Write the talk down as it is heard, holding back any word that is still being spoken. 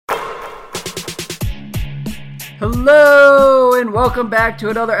Hello and welcome back to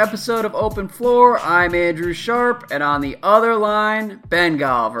another episode of Open Floor. I'm Andrew Sharp, and on the other line, Ben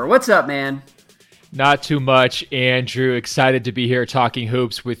Golliver. What's up, man? Not too much, Andrew. Excited to be here talking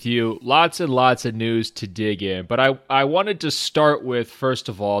hoops with you. Lots and lots of news to dig in. But I wanted to start with, first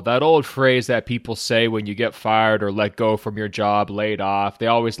of all, that old phrase that people say when you get fired or let go from your job, laid off. They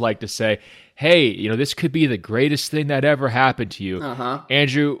always like to say, hey, this could be the greatest thing that ever happened to you.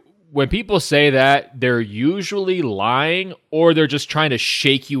 Andrew, when people say that, they're usually lying or they're just trying to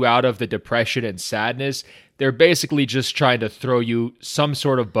shake you out of the depression and sadness. They're basically just trying to throw you some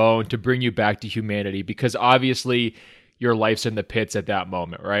sort of bone to bring you back to humanity because obviously your life's in the pits at that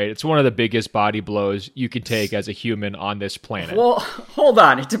moment, right? It's one of the biggest body blows you can take as a human on this planet. Well, hold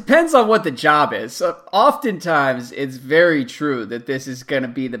on. It depends on what the job is. So oftentimes, it's very true that this is going to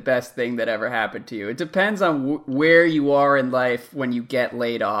be the best thing that ever happened to you. It depends on where you are in life when you get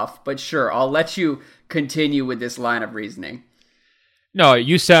laid off. But sure, I'll let you continue with this line of reasoning. No,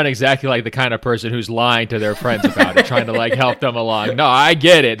 you sound exactly like the kind of person who's lying to their friends about it, trying to help them along. No, I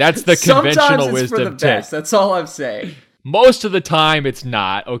get it. That's the conventional wisdom. Sometimes it's for the best. That's all I'm saying. Most of the time, it's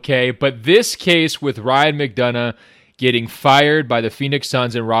not, okay? But this case with Ryan McDonough getting fired by the Phoenix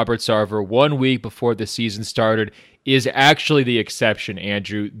Suns and Robert Sarver 1 week before the season started is actually the exception,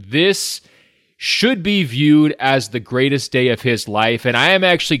 Andrew. This should be viewed as the greatest day of his life, and I am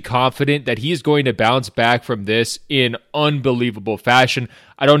actually confident that he's going to bounce back from this in unbelievable fashion.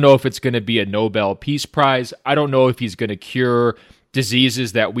 I don't know if it's going to be a Nobel Peace Prize. I don't know if he's going to cure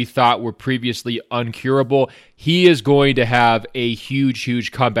diseases that we thought were previously uncurable. He is going to have a huge,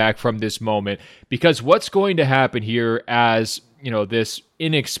 huge comeback from this moment because what's going to happen here as, this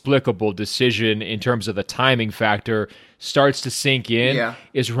inexplicable decision in terms of the timing factor starts to sink in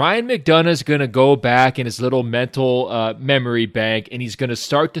is Ryan McDonough's going to go back in his little mental memory bank and he's going to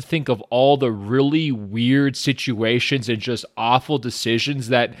start to think of all the really weird situations and just awful decisions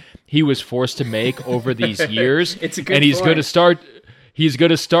that he was forced to make over these years. It's a good and he's point. going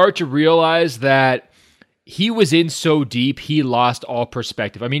to start to realize that he was in so deep, he lost all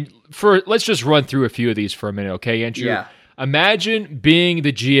perspective. I mean, let's just run through a few of these for a minute, okay, Andrew? Yeah. Imagine being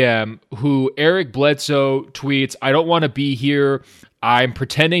the GM who Eric Bledsoe tweets, I don't want to be here. I'm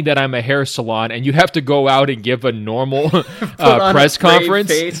pretending that I'm a hair salon, and you have to go out and give a normal press conference.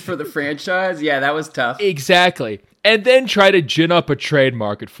 Face for the franchise? Yeah, that was tough. Exactly. And then try to gin up a trade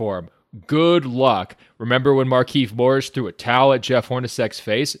market for him. Good luck. Remember when Markieff Morris threw a towel at Jeff Hornacek's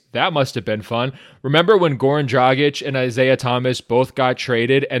face? That must have been fun. Remember when Goran Dragic and Isaiah Thomas both got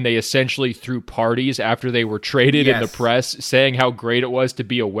traded and they essentially threw parties after they were traded in the press, saying how great it was to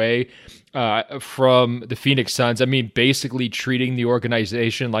be away from the Phoenix Suns? I mean, basically treating the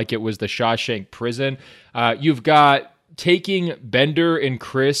organization like it was the Shawshank prison. You've got taking Bender and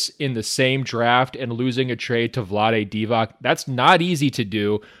Chris in the same draft and losing a trade to Vlade Divac. That's not easy to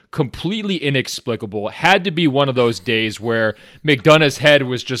do. Completely inexplicable. Had to be one of those days where McDonough's head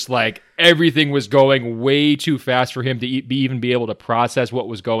was just like everything was going way too fast for him to even be able to process what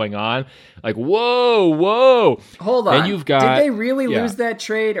was going on. Like, whoa. Hold on. And you've got, did they really lose that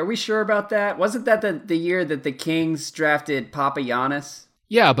trade? Are we sure about that? Wasn't that the year that the Kings drafted Papagiannis?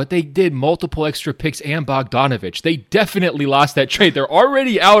 Yeah, but they did multiple extra picks and Bogdanovich. They definitely lost that trade. They're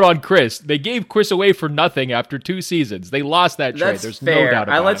already out on Chris. They gave Chris away for nothing after 2 seasons. They lost that trade. That's There's fair. no doubt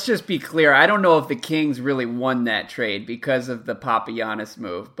about Let's it. just be clear. I don't know if the Kings really won that trade because of the Papagiannis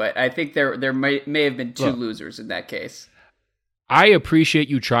move, but I think there may have been two losers in that case. I appreciate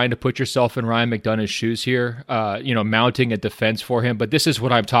you trying to put yourself in Ryan McDonough's shoes here, mounting a defense for him. But this is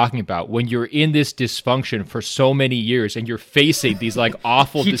what I'm talking about. When you're in this dysfunction for so many years and you're facing these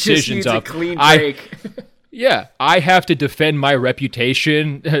awful decisions just needs a clean break. I have to defend my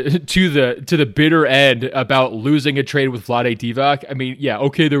reputation to the bitter end about losing a trade with Vlade Divac. I mean,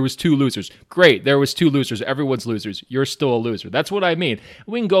 okay, there was 2 losers. Great, there was 2 losers. Everyone's losers. You're still a loser. That's what I mean.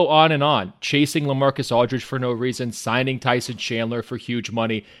 We can go on and on. Chasing LaMarcus Aldridge for no reason, signing Tyson Chandler for huge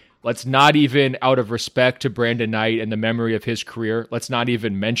money. Let's not even, out of respect to Brandon Knight and the memory of his career, let's not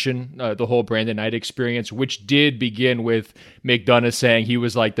even mention the whole Brandon Knight experience, which did begin with McDonough saying he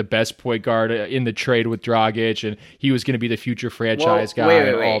was the best point guard in the trade with Dragic, and he was going to be the future franchise guy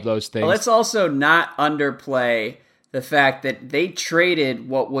and all of those things. Let's also not underplay the fact that they traded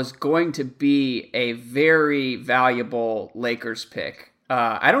what was going to be a very valuable Lakers pick.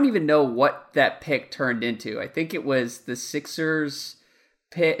 I don't even know what that pick turned into. I think it was the Sixers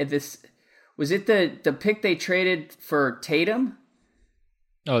pick. Was it the pick they traded for Tatum?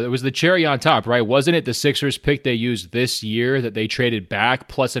 Oh, it was the cherry on top, right? Wasn't it the Sixers pick they used this year that they traded back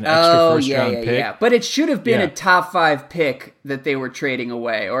plus an extra first-round pick? Yeah. But it should have been a top 5 pick that they were trading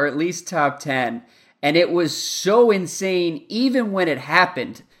away, or at least top 10. And it was so insane, even when it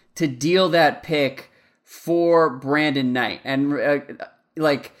happened, to deal that pick for Brandon Knight. And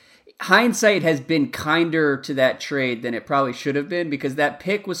hindsight has been kinder to that trade than it probably should have been, because that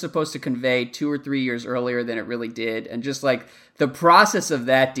pick was supposed to convey 2 or 3 years earlier than it really did. And just like the process of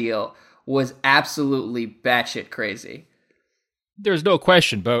that deal was absolutely batshit crazy. There's no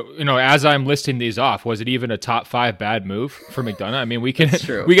question, but as I'm listing these off, was it even a top 5 bad move for McDonough? I mean, we can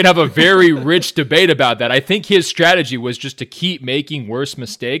have a very rich debate about that. I think his strategy was just to keep making worse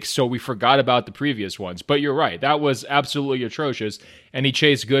mistakes, so we forgot about the previous ones. But you're right, that was absolutely atrocious, and he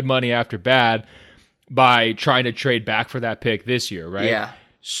chased good money after bad by trying to trade back for that pick this year, right? Yeah.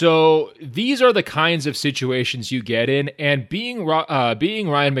 So these are the kinds of situations you get in, and being Ryan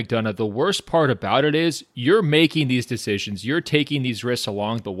McDonough, the worst part about it is you're making these decisions, you're taking these risks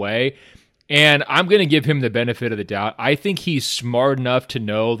along the way, and I'm going to give him the benefit of the doubt. I think he's smart enough to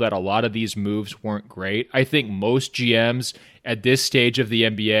know that a lot of these moves weren't great. I think most GMs at this stage of the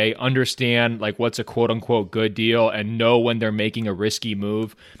NBA understand like what's a quote-unquote good deal and know when they're making a risky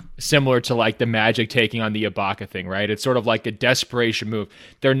move, similar to like the Magic taking on the Ibaka thing, right? It's sort of like a desperation move.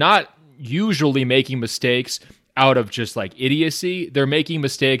 They're not usually making mistakes out of just like idiocy. They're making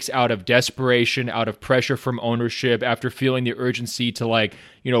mistakes out of desperation, out of pressure from ownership, after feeling the urgency to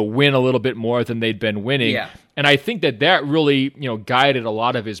win a little bit more than they'd been winning. Yeah. And I think that really, guided a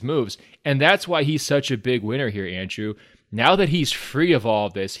lot of his moves. And that's why he's such a big winner here, Andrew. Now that he's free of all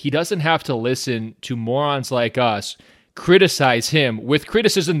of this, he doesn't have to listen to morons like us criticize him with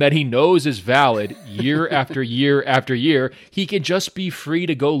criticism that he knows is valid year after year after year. He can just be free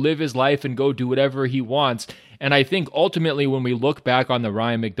to go live his life and go do whatever he wants. And I think ultimately when we look back on the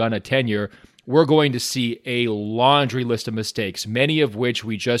Ryan McDonough tenure, we're going to see a laundry list of mistakes, many of which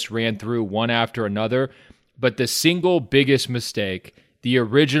we just ran through one after another. But the single biggest mistake, the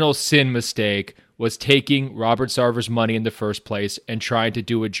original sin mistake, was taking Robert Sarver's money in the first place and trying to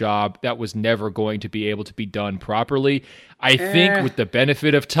do a job that was never going to be able to be done properly. I think with the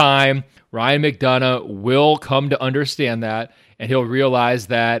benefit of time, Ryan McDonough will come to understand that, and he'll realize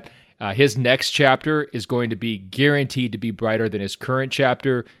that his next chapter is going to be guaranteed to be brighter than his current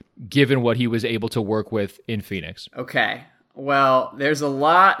chapter, given what he was able to work with in Phoenix. Okay. Well, there's a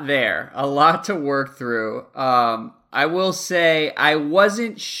lot there, a lot to work through. I will say I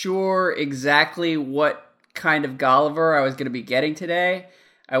wasn't sure exactly what kind of Golliver I was going to be getting today.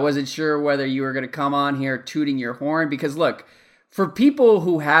 I wasn't sure whether you were going to come on here tooting your horn, because look, for people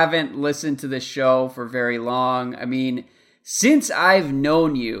who haven't listened to this show for very long, I mean, since I've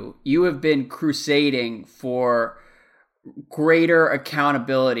known you, you have been crusading for greater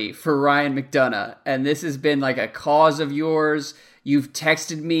accountability for Ryan McDonough, and this has been like a cause of yours. You've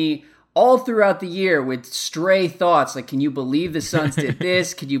texted me all throughout the year with stray thoughts like, can you believe the Suns did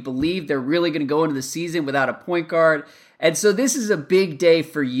this? Can you believe they're really going to go into the season without a point guard? And so this is a big day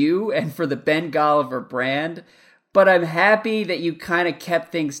for you and for the Ben Golliver brand, but I'm happy that you kind of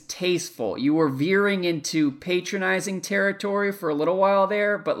kept things tasteful. You were veering into patronizing territory for a little while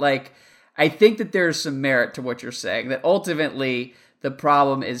there, but I think that there's some merit to what you're saying, that ultimately the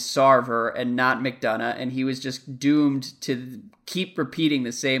problem is Sarver and not McDonough, and he was just doomed to keep repeating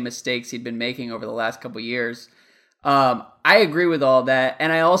the same mistakes he'd been making over the last couple years. I agree with all that,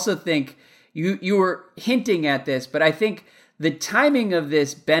 and I also think you were hinting at this, but I think the timing of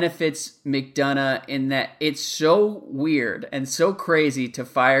this benefits McDonough in that it's so weird and so crazy to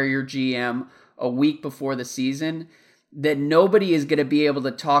fire your GM a week before the season that nobody is going to be able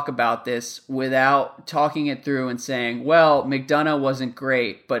to talk about this without talking it through and saying, well, McDonough wasn't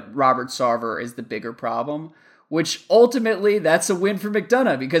great, but Robert Sarver is the bigger problem, which ultimately that's a win for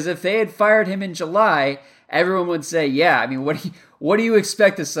McDonough, because if they had fired him in July, everyone would say, yeah, I mean, what do you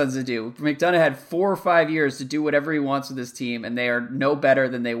expect the Suns to do? McDonough had 4 or 5 years to do whatever he wants with his team, and they are no better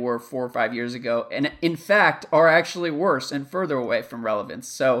than they were 4 or 5 years ago, and in fact are actually worse and further away from relevance.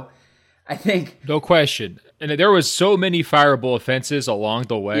 So I think... No question. And there was so many fireable offenses along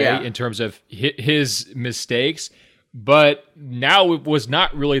the way in terms of his mistakes, but now it was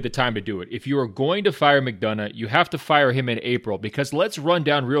not really the time to do it. If you are going to fire McDonough, you have to fire him in April, because let's run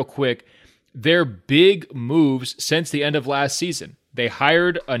down real quick their big moves since the end of last season. They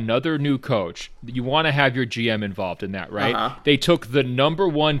hired another new coach. You want to have your GM involved in that, right? Uh-huh. They took the number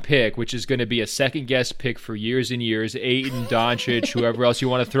 1 pick, which is going to be a second-guess pick for years and years, Ayton, Doncic, whoever else you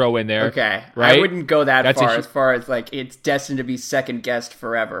want to throw in there. Okay. Right? I wouldn't go that far as like it's destined to be second-guessed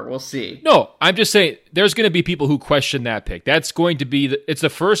forever. We'll see. No, I'm just saying there's going to be people who question that pick. That's going to be it's the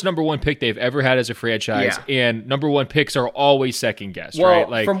first number 1 pick they've ever had as a franchise, and number 1 picks are always second-guessed,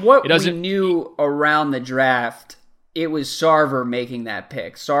 right? From what we knew around the draft, it was Sarver making that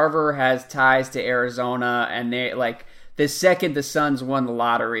pick. Sarver has ties to Arizona, and they the second the Suns won the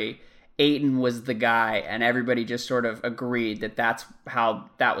lottery, Ayton was the guy, and everybody just sort of agreed that that's how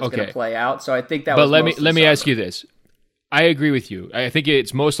that was going to play out. So I think that. But let me ask you this. I agree with you. I think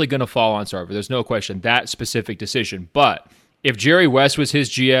it's mostly going to fall on Sarver. There's no question that specific decision. But if Jerry West was his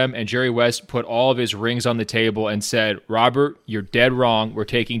GM and Jerry West put all of his rings on the table and said, Robert, you're dead wrong. We're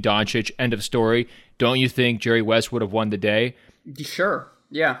taking Doncic. End of story. Don't you think Jerry West would have won the day? Sure.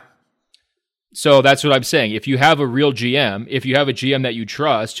 Yeah. So that's what I'm saying. If you have a real GM, if you have a GM that you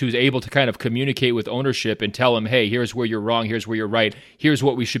trust who's able to kind of communicate with ownership and tell them, hey, here's where you're wrong, here's where you're right, here's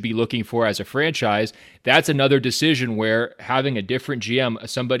what we should be looking for as a franchise, that's another decision where having a different GM,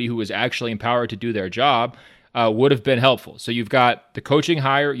 somebody who is actually empowered to do their job, would have been helpful. So you've got the coaching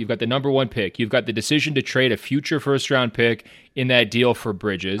hire, you've got the number one pick, you've got the decision to trade a future first-round pick in that deal for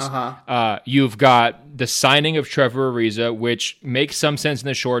Bridges. You've got the signing of Trevor Ariza, which makes some sense in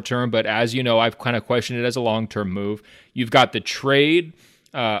the short term, but as you know, I've kind of questioned it as a long-term move. You've got the trade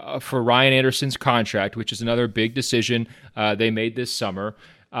for Ryan Anderson's contract, which is another big decision they made this summer.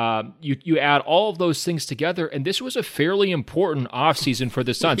 You add all of those things together, and this was a fairly important offseason for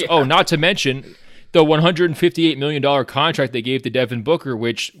the Suns. Yeah. Oh, not to mention the $158 million contract they gave to Devin Booker,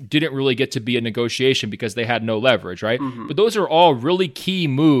 which didn't really get to be a negotiation because they had no leverage, right? Mm-hmm. But those are all really key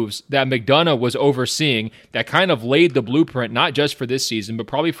moves that McDonough was overseeing that kind of laid the blueprint, not just for this season, but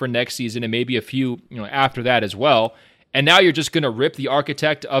probably for next season and maybe a few after that as well. And now you're just going to rip the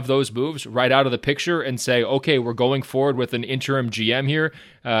architect of those moves right out of the picture and say, okay, we're going forward with an interim GM here,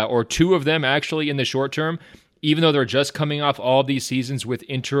 or two of them actually in the short term. Even though they're just coming off all these seasons with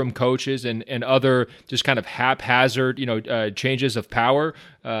interim coaches and other just kind of haphazard, changes of power,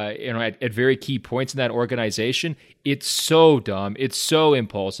 at very key points in that organization, it's so dumb. It's so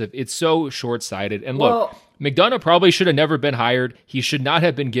impulsive. It's so short-sighted. And look, McDonough probably should have never been hired. He should not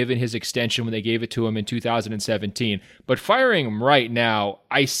have been given his extension when they gave it to him in 2017. But firing him right now,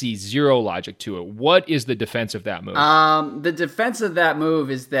 I see zero logic to it. What is the defense of that move? The defense of that move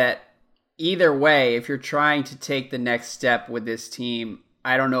is that either way, if you're trying to take the next step with this team,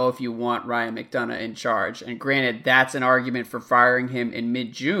 I don't know if you want Ryan McDonough in charge. And granted, that's an argument for firing him in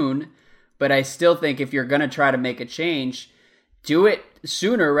mid-June, but I still think if you're going to try to make a change, do it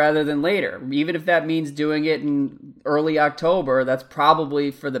sooner rather than later. Even if that means doing it in early October, that's probably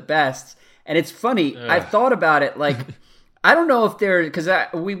for the best. And it's funny, I've thought about it, I don't know if because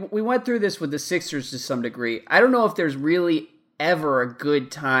we went through this with the Sixers to some degree. I don't know if there's really ever a good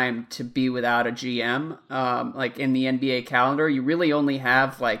time to be without a GM. In the NBA calendar, you really only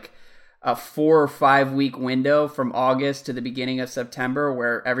have a 4 or 5 week window from August to the beginning of September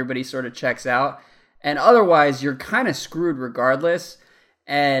where everybody sort of checks out. And otherwise, you're kind of screwed regardless.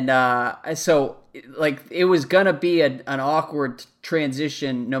 And so it was going to be an awkward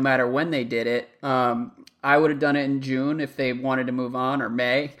transition no matter when they did it. I would have done it in June if they wanted to move on, or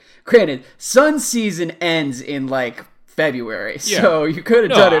May. Granted, Suns season ends in February, so you could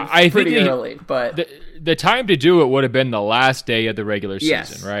have done it pretty early. But the time to do it would have been the last day of the regular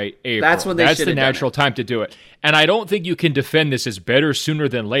season, right? April. That's when That's the natural time to do it. And I don't think you can defend this as better sooner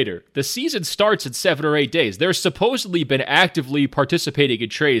than later. The season starts in 7 or 8 days. They're supposedly been actively participating in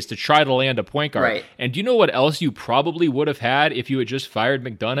trades to try to land a point guard. Right. And do you know what else you probably would have had if you had just fired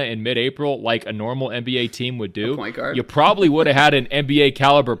McDonough in mid-April like a normal NBA team would do? A point guard. You probably would have had an NBA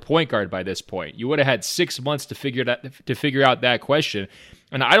caliber point guard by this point. You would have had 6 months to figure out that question.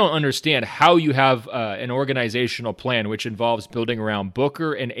 And I don't understand how you have an organizational plan which involves building around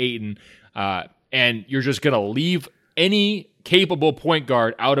Booker and Ayton, and you're just going to leave any capable point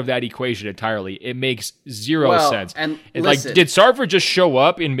guard out of that equation entirely. It makes zero sense. And did Sarver just show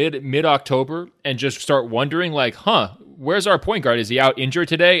up in mid-October and just start wondering, where's our point guard? Is he out injured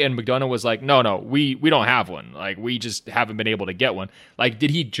today? And McDonough was like, no, we don't have one. We just haven't been able to get one. Did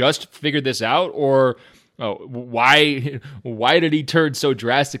he just figure this out, or why did he turn so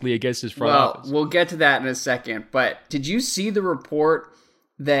drastically against his front office? We'll get to that in a second. But did you see the report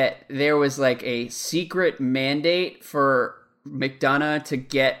that there was a secret mandate for McDonough to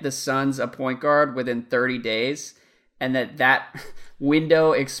get the Suns a point guard within 30 days, and that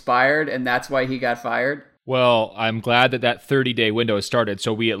window expired, and that's why he got fired? Well, I'm glad that 30-day window has started,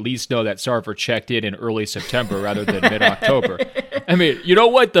 so we at least know that Sarver checked in early September rather than mid-October. I mean, you know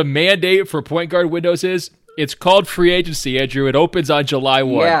what the mandate for point guard windows is? It's called free agency, Andrew. It opens on July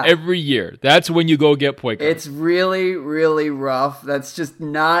 1 every year. That's when you go get point guards. It's really, really rough. That's just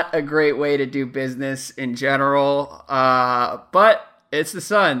not a great way to do business in general. But it's the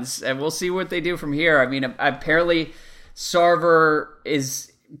Suns, and we'll see what they do from here. I mean, apparently Sarver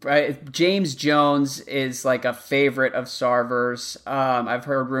is James Jones is like a favorite of Sarver's. I've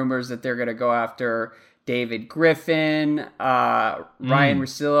heard rumors that they're going to go after David Griffin, Ryan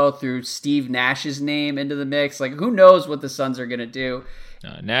Russillo, threw Steve Nash's name into the mix. Like, who knows what the Suns are going to do?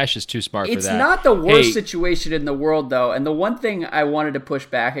 Nash is too smart for that. It's not the worst situation in the world, though. And the one thing I wanted to push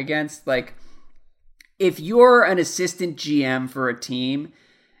back against, like, if you're an assistant GM for a team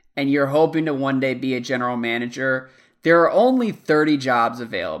and you're hoping to one day be a general manager, there are only 30 jobs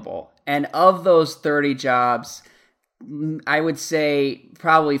available. And of those 30 jobs, I would say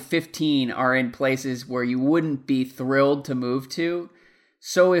probably 15 are in places where you wouldn't be thrilled to move to.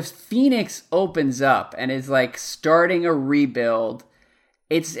 So if Phoenix opens up and is like starting a rebuild,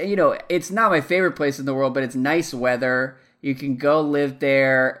 it's, you know, it's not my favorite place in the world, but it's nice weather. You can go live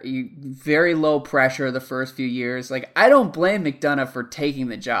there. Very low pressure the first few years. Like, I don't blame McDonough for taking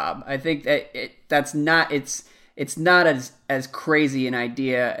the job. I think that it's not as crazy an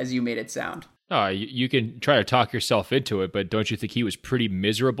idea as you made it sound. You can try to talk yourself into it, but don't you think he was pretty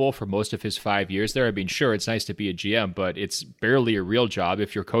miserable for most of his 5 years there? I mean, sure, it's nice to be a GM, but it's barely a real job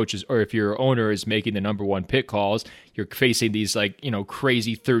if your coaches or if your owner is making the number one pick calls. You're facing these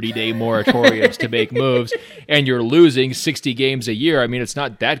crazy 30-day moratoriums to make moves, and you're losing 60 games a year. I mean, it's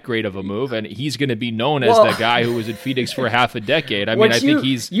not that great of a move, and he's going to be known as the guy who was in Phoenix for half a decade. I mean, I think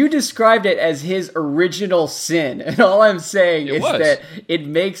you described it as his original sin, and all I'm saying is that it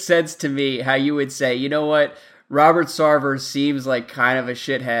makes sense to me how you would say, you know what, Robert Sarver seems like kind of a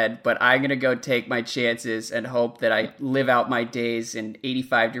shithead, but I'm going to go take my chances and hope that I live out my days in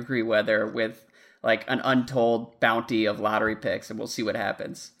 85-degree weather with like an untold bounty of lottery picks, and we'll see what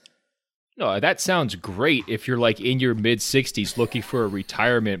happens. No, that sounds great if you're like in your mid-60s looking for a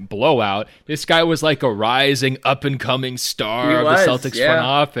retirement blowout. This guy was like a rising, up-and-coming star of the Celtics front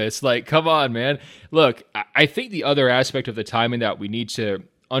office. Like, come on, man. Look, I think the other aspect of the timing that we need to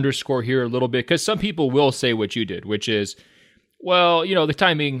underscore here a little bit, because some people will say what you did, which is, well, you know, the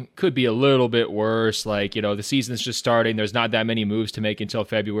timing could be a little bit worse. Like, you know, the season's just starting. There's not that many moves to make until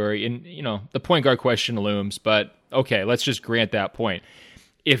February. And, you know, the point guard question looms. But, okay, let's just grant that point.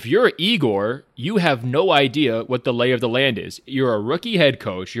 If you're Igor, you have no idea what the lay of the land is. You're a rookie head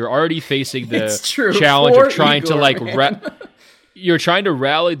coach. You're already facing the challenge of trying to you're trying to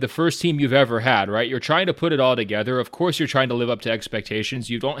rally the first team you've ever had, right? You're trying to put it all together. Of course, you're trying to live up to expectations.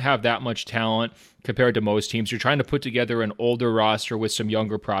 You don't have that much talent compared to most teams. You're trying to put together an older roster with some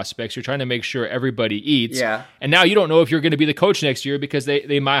younger prospects. You're trying to make sure everybody eats. Yeah. And now you don't know if you're going to be the coach next year because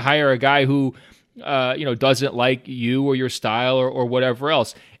they might hire a guy who doesn't like you or your style or whatever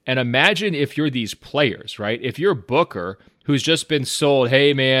else. And imagine if you're these players, right? If you're Booker, who's just been sold,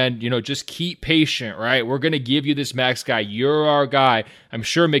 hey, man, just keep patient, right? We're going to give you this max guy. You're our guy. I'm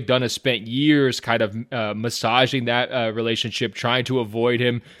sure McDonough spent years kind of massaging that relationship, trying to avoid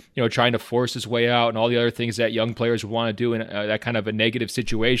him, trying to force his way out and all the other things that young players would want to do in that kind of a negative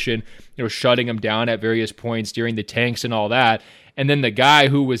situation, shutting him down at various points during the tanks and all that. And then the guy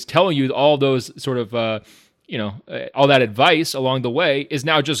who was telling you all those sort of all that advice along the way is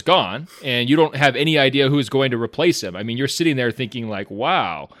now just gone, and you don't have any idea who's going to replace him. I mean, you're sitting there thinking like,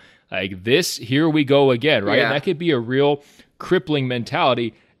 wow, like this, here we go again, right? Yeah. And that could be a real crippling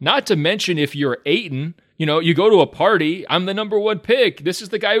mentality, not to mention if you're Ayton, you go to a party, I'm the number one pick. This is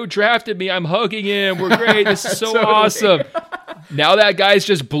the guy who drafted me. I'm hugging him. We're great. This is so awesome. Now that guy's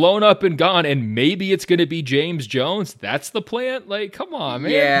just blown up and gone, and maybe it's going to be James Jones. That's the plan? Like, come on,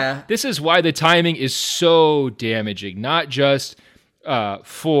 man. Yeah. This is why the timing is so damaging, not just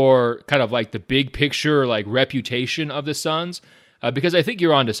for kind of like the big picture, like reputation of the Suns, because I think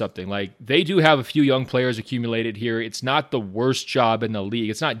you're onto something. Like, they do have a few young players accumulated here. It's not the worst job in the league.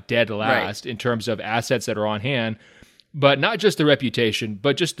 It's not dead last in terms of assets that are on hand. But not just the reputation,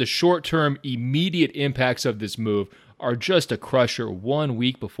 but just the short-term immediate impacts of this move are just a crusher 1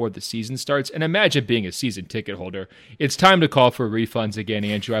 week before the season starts. And imagine being a season ticket holder. It's time to call for refunds again,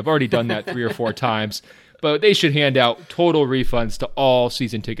 Andrew. I've already done that 3 or 4 times. But they should hand out total refunds to all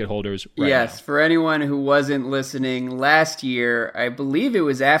season ticket holders right now. For anyone who wasn't listening, last year, I believe it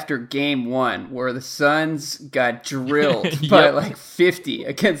was after Game 1, where the Suns got drilled by like 50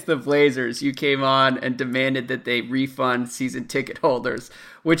 against the Blazers. You came on and demanded that they refund season ticket holders,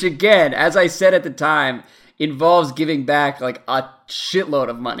 which again, as I said at the time, involves giving back like a shitload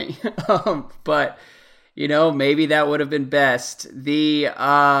of money. But, maybe that would have been best. The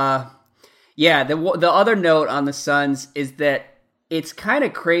other note on the Suns is that it's kind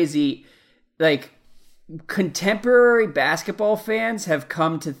of crazy. Like, contemporary basketball fans have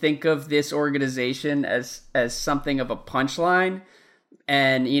come to think of this organization as something of a punchline.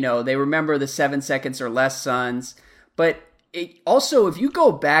 And, they remember the 7 seconds or less Suns. But also, if you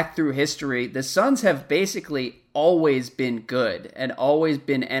go back through history, the Suns have basically always been good and always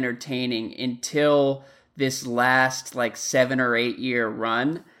been entertaining until this last 7 or 8 year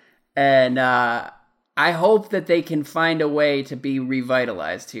run. And I hope that they can find a way to be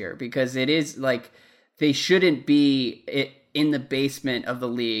revitalized here, because it is they shouldn't be in the basement of the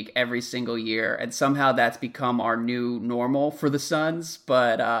league every single year. And somehow that's become our new normal for the Suns.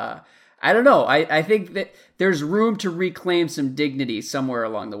 But I don't know. I think that there's room to reclaim some dignity somewhere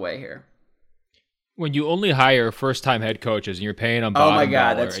along the way here. When you only hire first-time head coaches and you're paying them bottom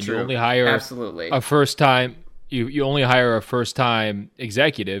dollar, that's and true. you only hire Absolutely. a first-time you only hire a first-time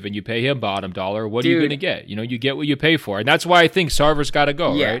executive and you pay him bottom dollar, what are you going to get? You get what you pay for. And that's why I think Sarver's got to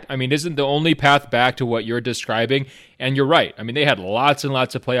go, right? I mean, isn't the only path back to what you're describing? And you're right. I mean, they had lots and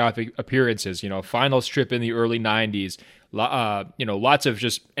lots of playoff appearances, finals trip in the early 90s, lots of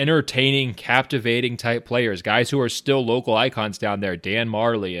just entertaining, captivating type players, guys who are still local icons down there, Dan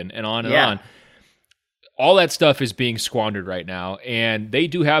Marley and on and on. All that stuff is being squandered right now, and they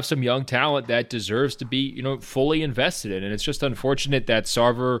do have some young talent that deserves to be, fully invested in. And it's just unfortunate that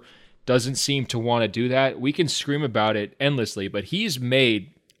Sarver doesn't seem to want to do that. We can scream about it endlessly, but he's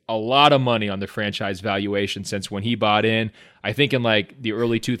made a lot of money on the franchise valuation since when he bought in, I think in the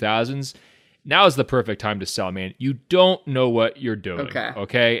early 2000s. Now is the perfect time to sell, man. You don't know what you're doing.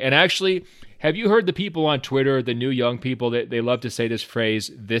 Okay. And actually, have you heard the people on Twitter, the new young people, that they love to say this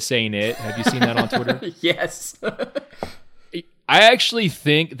phrase, "This ain't it"? Have you seen that on Twitter? Yes. I actually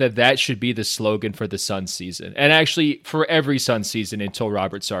think that should be the slogan for the Suns season. And actually for every Suns season until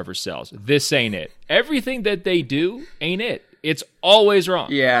Robert Sarver sells. This ain't it. Everything that they do ain't it. It's always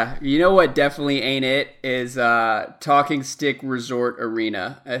wrong. Yeah. You know what definitely ain't it is Talking Stick Resort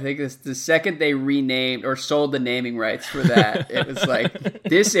Arena. I think it's the second they renamed or sold the naming rights for that, it was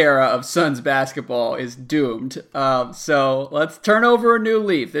this era of Suns basketball is doomed. So let's turn over a new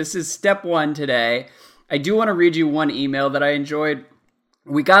leaf. This is step one today. I do want to read you one email that I enjoyed.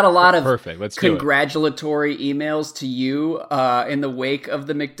 We got a lot of congratulatory emails to you in the wake of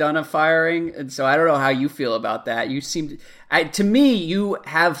the McDonough firing. And so I don't know how you feel about that. You seem to me, you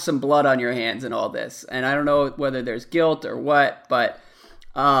have some blood on your hands in all this. And I don't know whether there's guilt or what, but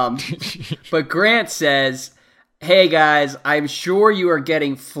Grant says, "Hey guys, I'm sure you are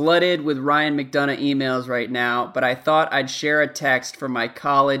getting flooded with Ryan McDonough emails right now, but I thought I'd share a text from my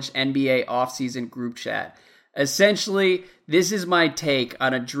college NBA offseason group chat. Essentially, this is my take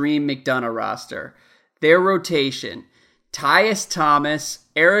on a dream McDonough roster. Their rotation: Tyus Thomas,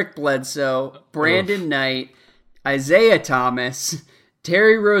 Eric Bledsoe, Brandon Knight, Isaiah Thomas,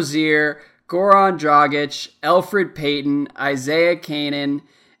 Terry Rozier, Goran Dragic, Elfrid Payton, Isaiah Canaan,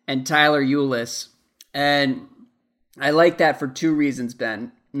 and Tyler Ulis." And I like that for two reasons,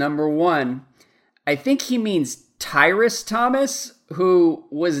 Ben. Number one, I think he means Tyrus Thomas, who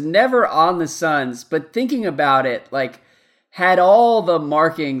was never on the Suns, but thinking about it, had all the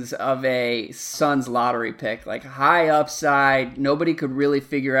markings of a Suns lottery pick, high upside. Nobody could really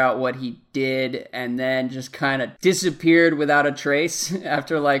figure out what he did, and then just kind of disappeared without a trace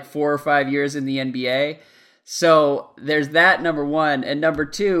after 4 or 5 years in the NBA. So there's that, number one. And number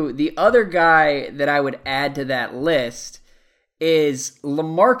two, the other guy that I would add to that list is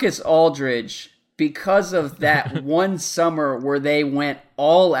LaMarcus Aldridge, because of that one summer where they went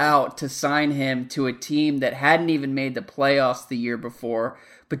all out to sign him to a team that hadn't even made the playoffs the year before.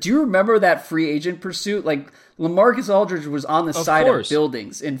 But do you remember that free agent pursuit? LaMarcus Aldridge was on the side of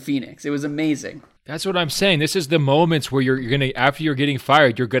buildings in Phoenix. It was amazing. That's what I'm saying. This is the moments where you're going to, after you're getting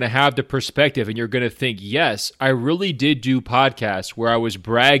fired, you're going to have the perspective and you're going to think, yes, I really did do podcasts where I was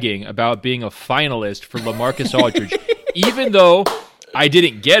bragging about being a finalist for LaMarcus Aldridge, even though I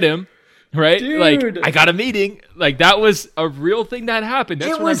didn't get him. Right? Dude. I got a meeting. That was a real thing that happened.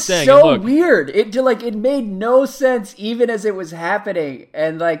 That's what I'm saying. It was so weird. It made no sense even as it was happening.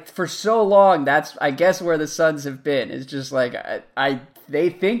 And for so long, that's, I guess, where the Suns have been. It's just they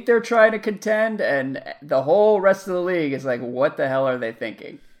think they're trying to contend, and the whole rest of the league is what the hell are they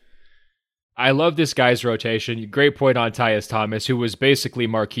thinking? I love this guy's rotation. Great point on Tyus Thomas, who was basically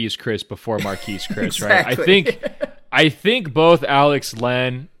Marquise Chris before Marquise Chris, Exactly. Right? I think both Alex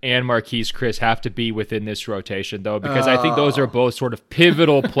Len and Marquise Chris have to be within this rotation, though, because I think those are both sort of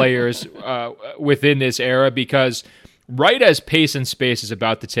pivotal players within this era, because right as pace and space is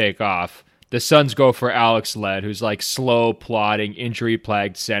about to take off, the Suns go for Alex Len, who's slow, plodding,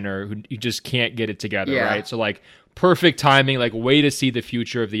 injury-plagued center who you just can't get it together, right? So perfect timing, way to see the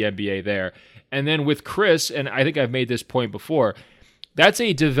future of the NBA there. And then with Chris, and I think I've made this point before, that's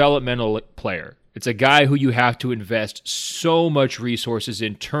a developmental player. It's a guy who you have to invest so much resources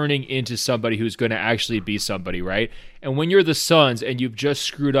in turning into somebody who's going to actually be somebody, right? And when you're the Suns and you've just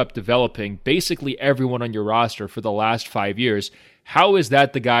screwed up developing basically everyone on your roster for the last 5 years, how is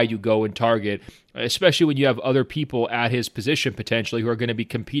that the guy you go and target, especially when you have other people at his position potentially who are going to be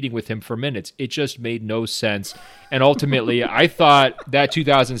competing with him for minutes? It just made no sense. And ultimately, I thought that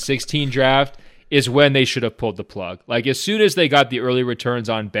 2016 draft is when they should have pulled the plug. Like, as soon as they got the early returns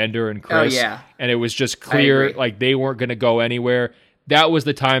on Bender and Chris, and it was just clear like they weren't going to go anywhere, that was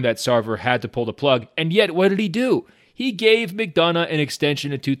the time that Sarver had to pull the plug. And yet, what did he do? He gave McDonough an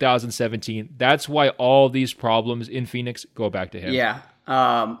extension in 2017. That's why all these problems in Phoenix go back to him. Yeah.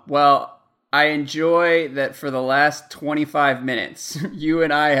 Well, I enjoy that for the last 25 minutes, you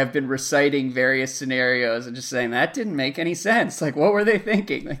and I have been reciting various scenarios and just saying, that didn't make any sense. Like, what were they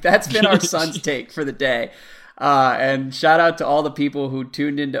thinking? Like, that's been our Suns take for the day. And shout out to all the people who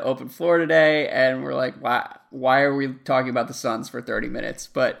tuned into Open Floor today and were like, why are we talking about the Suns for 30 minutes?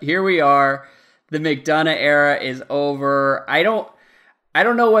 But here we are. The McDonough era is over. I don't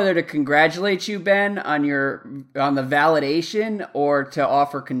know whether to congratulate you, Ben, on the validation or to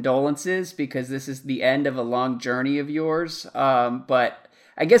offer condolences, because this is the end of a long journey of yours. But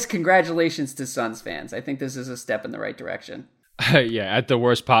I guess congratulations to Suns fans. I think this is a step in the right direction. Yeah, at the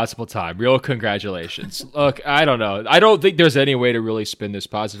worst possible time. Real congratulations. Look, I don't know. I don't think there's any way to really spin this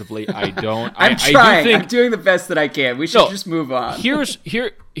positively. I don't. I'm trying. I'm doing the best that I can. We should just move on. Here's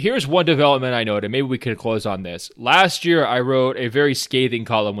one development I noted. Maybe we could close on this. Last year, I wrote a very scathing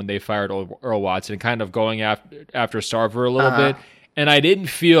column when they fired Earl Watson, kind of going after Sarver a little bit. And I didn't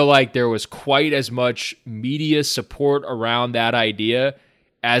feel like there was quite as much media support around that idea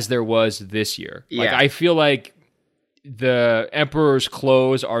as there was this year. Yeah. Like, I feel like the Emperor's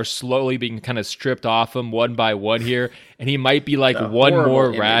clothes are slowly being kind of stripped off him one by one here, and he might be like one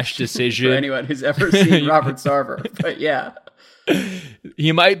more rash decision. For anyone who's ever seen Robert Sarver, but yeah.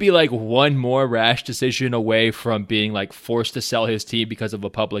 He might be like one more rash decision away from being like forced to sell his team because of a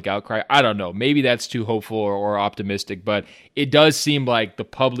public outcry. I don't know. Maybe that's too hopeful or optimistic, but it does seem like the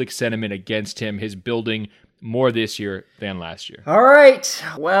public sentiment against him is building more this year than last year. All right.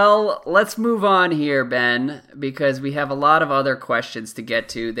 Well, let's move on here, Ben, because we have a lot of other questions to get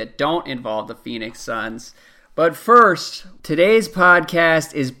to that don't involve the Phoenix Suns. But first, today's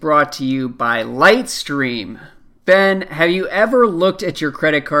podcast is brought to you by Lightstream. Ben, have you ever looked at your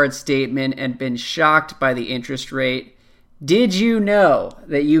credit card statement and been shocked by the interest rate? Did you know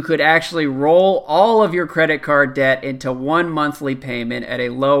that you could actually roll all of your credit card debt into one monthly payment at a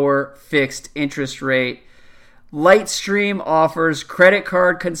lower fixed interest rate? Lightstream offers credit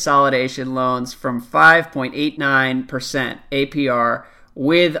card consolidation loans from 5.89% APR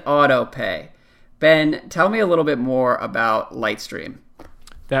with autopay. Ben, tell me a little bit more about Lightstream.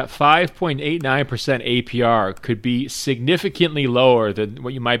 That 5.89% APR could be significantly lower than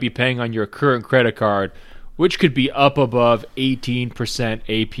what you might be paying on your current credit card, which could be up above 18%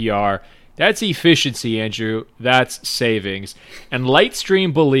 APR. That's efficiency, Andrew. That's savings. And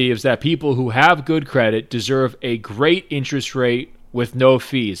Lightstream believes that people who have good credit deserve a great interest rate with no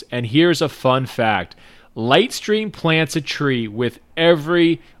fees. And here's a fun fact. Lightstream plants a tree with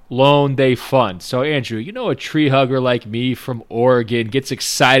every loan they fund. So, Andrew, you know, a tree hugger like me from Oregon gets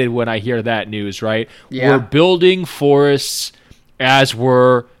excited when I hear that news, right? Yeah. We're building forests as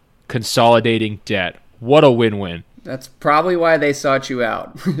we're consolidating debt. What a win-win. That's probably why they sought you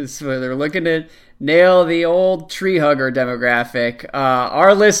out. So they're looking to nail the old tree hugger demographic.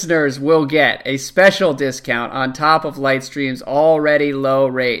 Our listeners will get a special discount on top of Lightstream's already low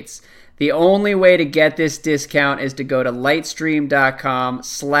rates. The only way to get this discount is to go to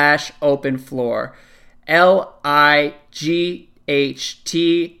lightstream.com/openfloor.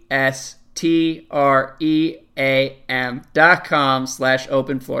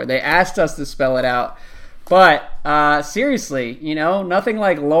 lightstream.com/openfloor. They asked us to spell it out. But seriously, you know, nothing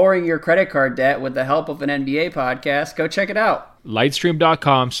like lowering your credit card debt with the help of an NBA podcast. Go check it out.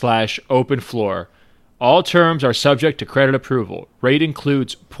 Lightstream.com/openfloor. All terms are subject to credit approval. Rate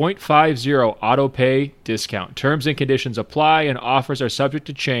includes 0.50 auto pay discount. Terms and conditions apply, and offers are subject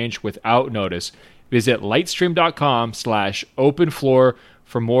to change without notice. Visit lightstream.com/openfloor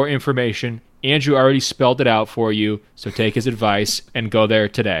for more information. Andrew already spelled it out for you, so take his advice and go there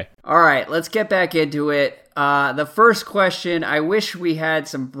today. All right, let's get back into it. The first question, I wish we had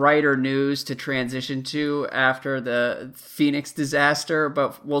some brighter news to transition to after the Phoenix disaster,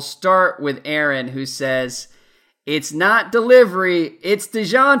 but we'll start with Aaron, who says, it's not delivery, it's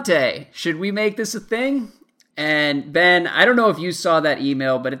Dejounte. Should we make this a thing? And Ben, I don't know if you saw that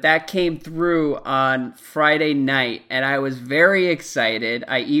email, but that came through on Friday night, and I was very excited.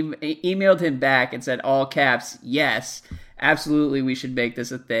 I emailed him back and said, all caps, yes, absolutely, we should make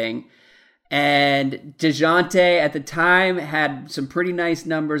this a thing. And Dejounte at the time had some pretty nice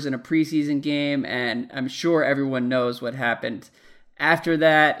numbers in a preseason game, and I'm sure everyone knows what happened. After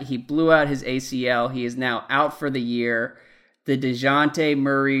that, he blew out his ACL. He is now out for the year. The Dejounte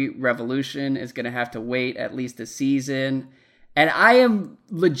Murray revolution is going to have to wait at least a season. And I am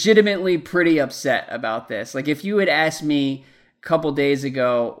legitimately pretty upset about this. Like, if you had asked me a couple days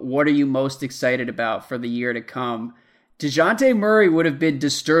ago, what are you most excited about for the year to come? Dejounte Murray would have been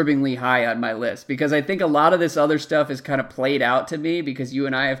disturbingly high on my list, because I think a lot of this other stuff is kind of played out to me because you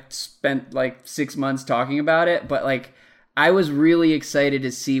and I have spent like 6 months talking about it. But like, I was really excited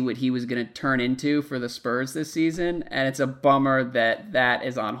to see what he was going to turn into for the Spurs this season, and it's a bummer that that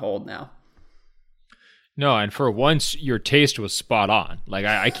is on hold now. No, and for once, your taste was spot on. Like,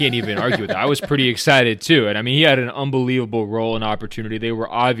 I can't even argue with that. I was pretty excited, too. And, I mean, he had an unbelievable role and opportunity. They were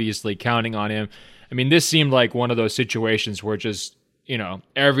obviously counting on him. I mean, this seemed like one of those situations where just, you know,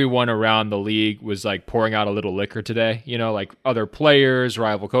 everyone around the league was like pouring out a little liquor today, you know, like other players,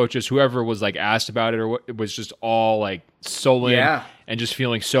 rival coaches, whoever was like asked about it, or it was just all like sullen and just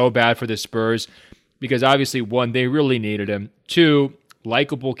feeling so bad for the Spurs, because obviously, one, they really needed him. Two,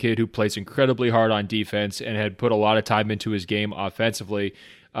 likable kid who plays incredibly hard on defense and had put a lot of time into his game offensively.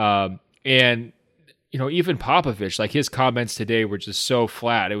 And, you know, even Popovich, like his comments today were just so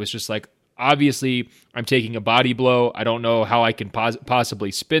flat. It was just like, obviously, I'm taking a body blow. I don't know how I can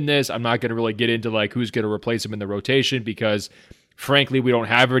possibly spin this. I'm not going to really get into like who's going to replace him in the rotation, because frankly, we don't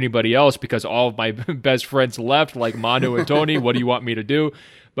have anybody else, because all of my best friends left, like Manu and Tony. What do you want me to do?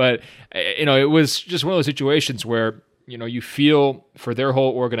 But, you know, it was just one of those situations where, you know, you feel for their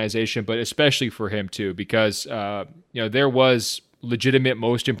whole organization, but especially for him too, because, you know, there was legitimate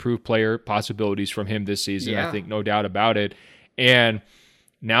most improved player possibilities from him this season. I think no doubt about it. And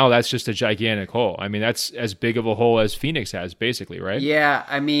now that's just a gigantic hole. I mean, that's as big of a hole as Phoenix has, basically, right? Yeah,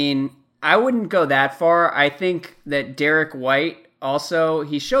 I mean, I wouldn't go that far. I think that Derek White also,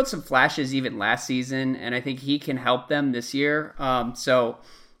 he showed some flashes even last season, and I think he can help them this year. So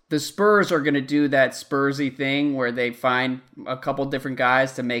the Spurs are going to do that Spursy thing where they find a couple different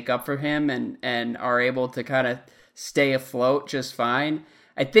guys to make up for him and are able to kind of stay afloat just fine.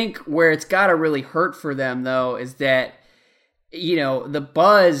 I think where it's got to really hurt for them, though, is that, you know, the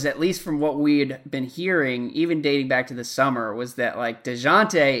buzz, at least from what we'd been hearing, even dating back to the summer, was that like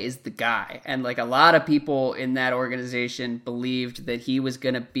Dejounte is the guy. And like a lot of people in that organization believed that he was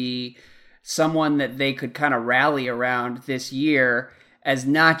going to be someone that they could kind of rally around this year, as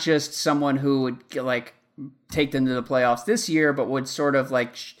not just someone who would like take them to the playoffs this year, but would sort of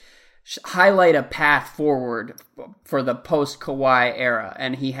like highlight a path forward for the post-Kawhi era.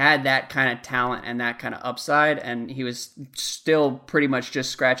 And he had that kind of talent and that kind of upside, and he was still pretty much just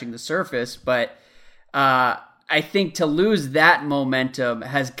scratching the surface. But I think to lose that momentum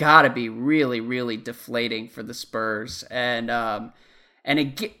has got to be really, really deflating for the Spurs.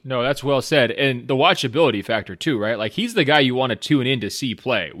 No, that's well said. And the watchability factor too, right? Like, he's the guy you want to tune in to see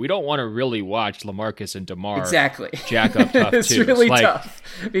play. We don't want to really watch LaMarcus and DeMar jack up tough it's twos. Really tough,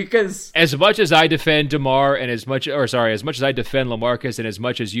 because as much as I defend DeMar and as much as I defend LaMarcus, and as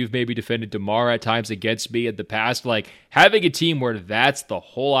much as you've maybe defended DeMar at times against me in the past, like having a team where that's the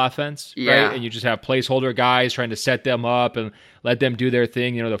whole offense, right? And you just have placeholder guys trying to set them up and let them do their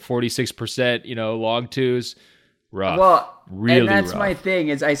thing, you know, the 46%, you know, long twos. Rough. Well, really and that's rough. my thing,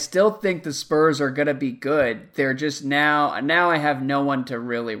 is I still think the Spurs are going to be good. They're just now I have no one to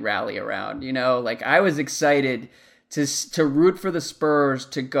really rally around, you know? Like, I was excited to root for the Spurs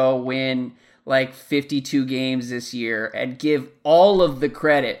to go win like 52 games this year and give all of the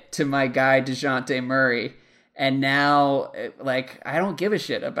credit to my guy Dejounte Murray. And now, like, I don't give a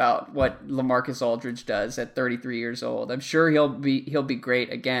shit about what LaMarcus Aldridge does at 33 years old. I'm sure he'll be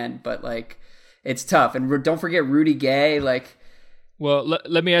great again, but like, it's tough. And don't forget Rudy Gay. Like, well,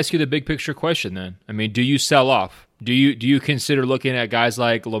 let me ask you the big picture question then. I mean, do you sell off? Do you consider looking at guys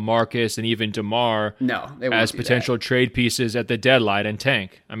like LaMarcus and even DeMar as potential trade pieces at the deadline and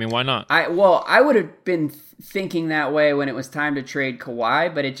tank? I mean, why not? I would have been thinking that way when it was time to trade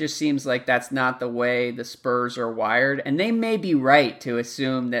Kawhi, but it just seems like that's not the way the Spurs are wired. And they may be right to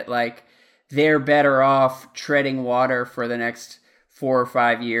assume that like they're better off treading water for the next 4 or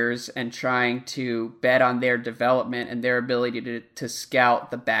 5 years and trying to bet on their development and their ability to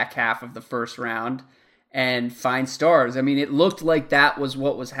scout the back half of the first round and find stars. I mean, it looked like that was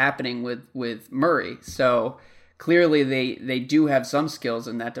what was happening with Murray. So clearly they do have some skills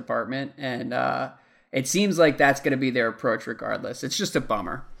in that department. And it seems like that's going to be their approach regardless. It's just a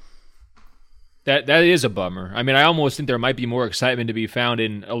bummer. That is a bummer. I mean, I almost think there might be more excitement to be found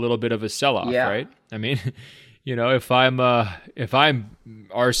in a little bit of a sell-off, right? I mean, if I'm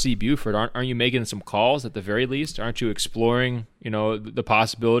RC Buford, aren't you making some calls at the very least? Aren't you exploring, the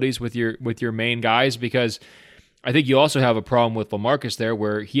possibilities with your main guys? Because I think you also have a problem with LaMarcus there,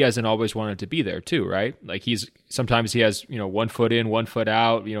 where he hasn't always wanted to be there too, right? Like sometimes he has 1 foot in, 1 foot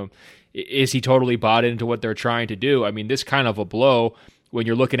out. Is he totally bought into what they're trying to do? I mean, this kind of a blow when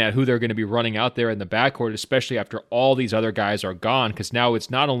you're looking at who they're going to be running out there in the backcourt, especially after all these other guys are gone, because now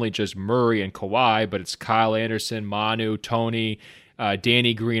it's not only just Murray and Kawhi, but it's Kyle Anderson, Manu, Tony,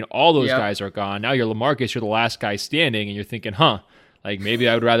 Danny Green, all those guys are gone. Now you're LaMarcus, you're the last guy standing, and you're thinking, like maybe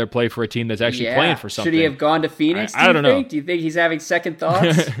I would rather play for a team that's actually playing for something. Should he have gone to Phoenix, I don't know. Do you think he's having second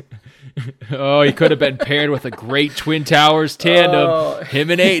thoughts? Oh, he could have been paired with a great Twin Towers tandem, him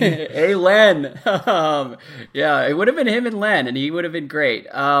and Ayton. Hey, Len. It would have been him and Len, and he would have been great.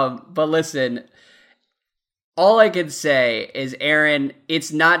 But listen, all I can say is, Aaron,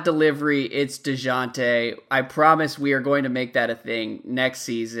 it's not delivery, it's Dejounte. I promise we are going to make that a thing next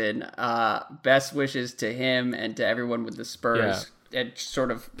season. Best wishes to him and to everyone with the Spurs. Yeah. And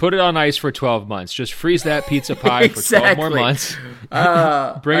sort of put it on ice for 12 months. Just freeze that pizza pie for 12 more months.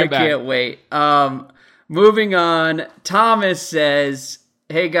 Bring it back. I can't wait. Moving on, Thomas says,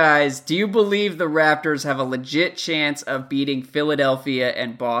 hey guys, do you believe the Raptors have a legit chance of beating Philadelphia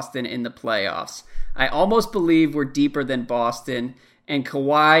and Boston in the playoffs? I almost believe we're deeper than Boston, and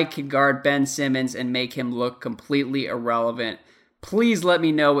Kawhi can guard Ben Simmons and make him look completely irrelevant. Please let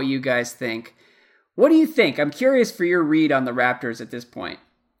me know what you guys think. What do you think? I'm curious for your read on the Raptors at this point.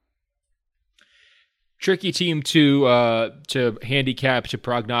 Tricky team to handicap, to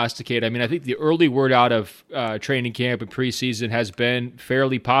prognosticate. I mean, I think the early word out of training camp and preseason has been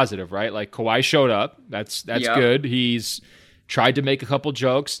fairly positive, right? Like Kawhi showed up. That's good. He's tried to make a couple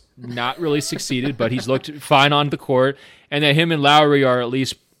jokes, not really succeeded, but he's looked fine on the court. And then him and Lowry are at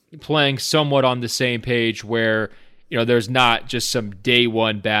least playing somewhat on the same page where there's not just some day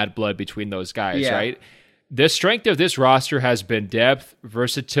one bad blood between those guys, right? The strength of this roster has been depth,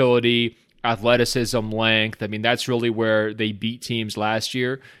 versatility, athleticism, length. I mean, that's really where they beat teams last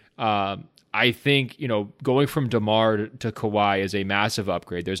year. I think, going from DeMar to Kawhi is a massive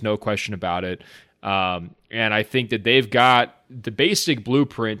upgrade. There's no question about it. And I think that they've got the basic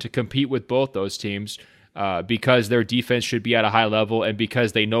blueprint to compete with both those teams. Because their defense should be at a high level and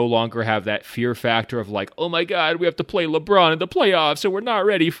because they no longer have that fear factor of like, oh my God, we have to play LeBron in the playoffs, so we're not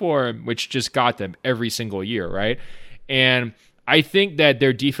ready for him, which just got them every single year, right? And I think that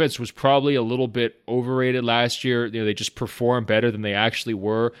their defense was probably a little bit overrated last year. They just performed better than they actually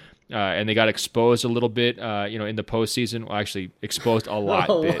were, and they got exposed a little bit, in the postseason. Well, actually, exposed a lot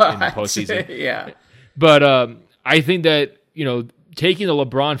bit in the postseason. But I think that, taking the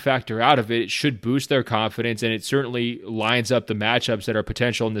LeBron factor out of it should boost their confidence, and it certainly lines up the matchups that are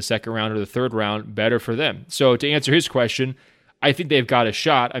potential in the second round or the third round better for them. So to answer his question, I think they've got a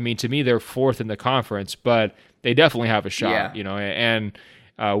shot. I mean, to me, they're fourth in the conference, but they definitely have a shot,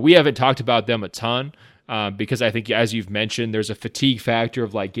 and we haven't talked about them a ton because I think, as you've mentioned, there's a fatigue factor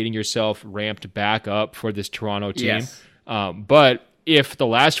of like getting yourself ramped back up for this Toronto team. Yes. But if the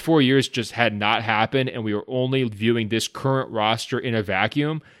last 4 years just had not happened and we were only viewing this current roster in a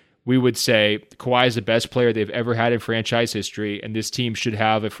vacuum, we would say Kawhi is the best player they've ever had in franchise history, and this team should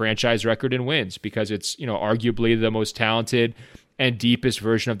have a franchise record in wins because it's, arguably the most talented and deepest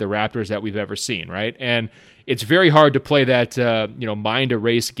version of the Raptors that we've ever seen, right? And it's very hard to play that, mind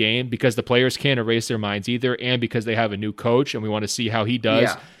erase game because the players can't erase their minds either, and because they have a new coach and we want to see how he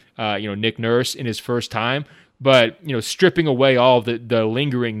does, Nick Nurse in his first time. But, stripping away all of the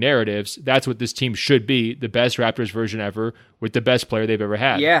lingering narratives, that's what this team should be, the best Raptors version ever with the best player they've ever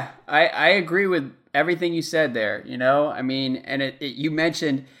had. Yeah, I agree with everything you said there, I mean, and you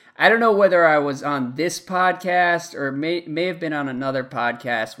mentioned, I don't know whether I was on this podcast or may have been on another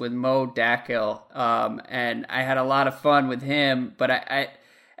podcast with Mo Dakhil, and I had a lot of fun with him, but I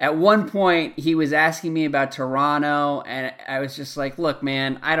at one point he was asking me about Toronto, and I was just like, look,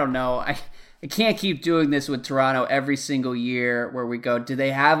 man, I don't know, I can't keep doing this with Toronto every single year where we go, do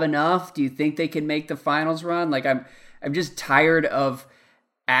they have enough? Do you think they can make the finals run? Like, I'm just tired of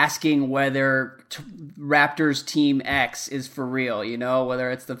asking whether Raptors team X is for real, whether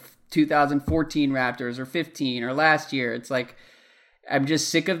it's the 2014 Raptors or 15 or last year. It's like, I'm just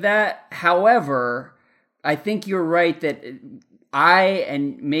sick of that. However, I think you're right that I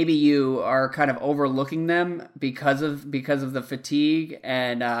and maybe you are kind of overlooking them because of the fatigue,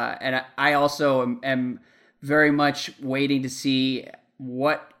 and I also am very much waiting to see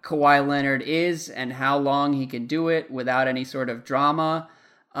what Kawhi Leonard is and how long he can do it without any sort of drama,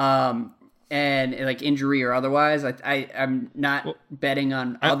 and like injury or otherwise. I'm not betting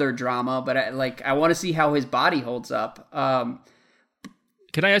on other drama, but I want to see how his body holds up.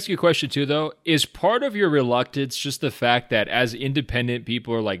 Can I ask you a question too, though? Is part of your reluctance just the fact that as independent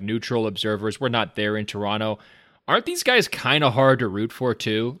people or like neutral observers, we're not there in Toronto? Aren't these guys kind of hard to root for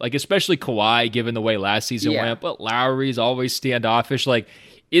too? Like, especially Kawhi, given the way last season went, but Lowry's always standoffish. Like,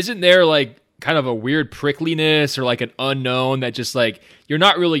 isn't there like kind of a weird prickliness or like an unknown that just like you're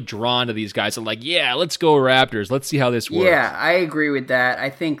not really drawn to these guys and like, yeah, let's go Raptors. Let's see how this works. Yeah, I agree with that. I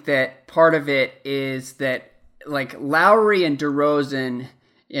think that part of it is that like Lowry and DeRozan,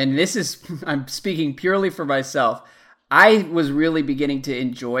 and this is, I'm speaking purely for myself, I was really beginning to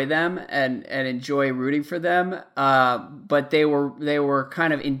enjoy them and enjoy rooting for them. But they were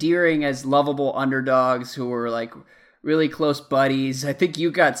kind of endearing as lovable underdogs who were like really close buddies. I think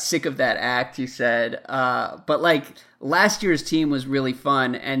you got sick of that act, you said. But like last year's team was really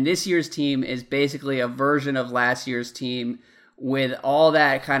fun. And this year's team is basically a version of last year's team with all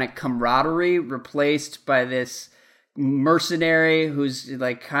that kind of camaraderie replaced by this mercenary who's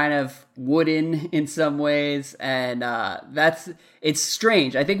like kind of wooden in some ways, and it's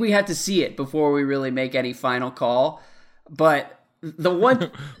strange. I think we have to see it before we really make any final call. But the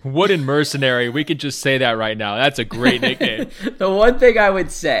one wooden mercenary, we could just say that right now. That's a great nickname. The one thing I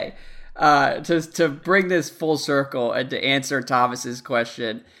would say to bring this full circle and to answer Thomas's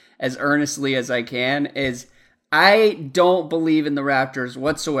question as earnestly as I can is I don't believe in the Raptors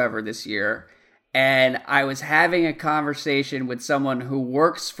whatsoever this year. And I was having a conversation with someone who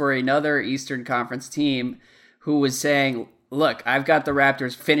works for another Eastern Conference team who was saying, look, I've got the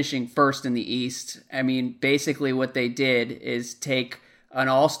Raptors finishing first in the East. I mean, basically what they did is take an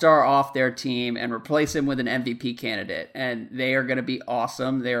all-star off their team and replace him with an MVP candidate. And they are going to be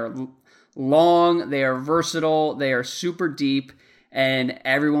awesome. They are long, they are versatile, they are super deep, and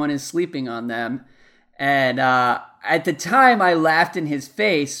everyone is sleeping on them. And at the time, I laughed in his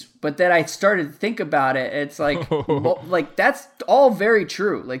face, but then I started to think about it. It's like, like that's all very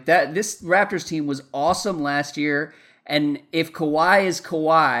true. Like that, this Raptors team was awesome last year, and if Kawhi is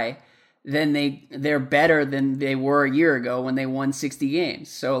Kawhi, then they're better than they were a year ago when they won 60 games.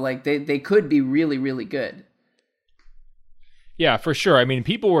 So like they could be really, really good. Yeah, for sure. I mean,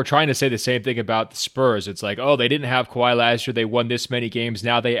 people were trying to say the same thing about the Spurs. It's like, oh, they didn't have Kawhi last year. They won this many games.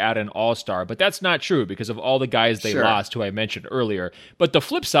 Now they add an all-star. But that's not true because of all the guys they lost, who I mentioned earlier. But the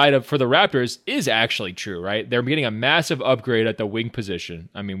flip side for the Raptors is actually true, right? They're getting a massive upgrade at the wing position.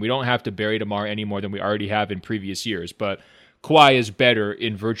 I mean, we don't have to bury DeMar any more than we already have in previous years. But Kawhi is better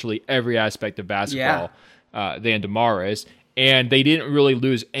in virtually every aspect of basketball than DeMar is. And they didn't really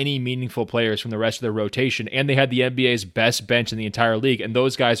lose any meaningful players from the rest of their rotation. And they had the NBA's best bench in the entire league. And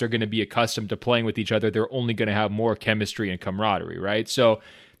those guys are going to be accustomed to playing with each other. They're only going to have more chemistry and camaraderie, right? So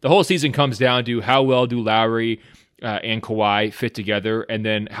the whole season comes down to how well do Lowry and Kawhi fit together, and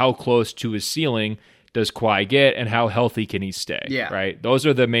then how close to his ceiling does Kawhi get, and how healthy can he stay, right? Those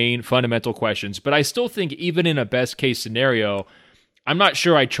are the main fundamental questions. But I still think even in a best-case scenario, I'm not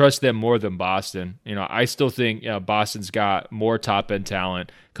sure I trust them more than Boston. You know, I still think Boston's got more top-end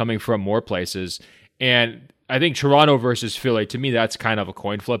talent coming from more places. And I think Toronto versus Philly, to me, that's kind of a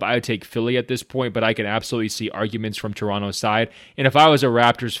coin flip. I would take Philly at this point, but I can absolutely see arguments from Toronto's side. And if I was a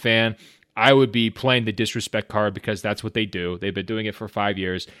Raptors fan, I would be playing the disrespect card because that's what they do. They've been doing it for 5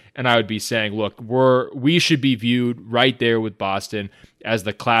 years. And I would be saying, look, we should be viewed right there with Boston as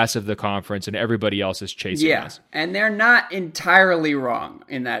the class of the conference, and everybody else is chasing us. And they're not entirely wrong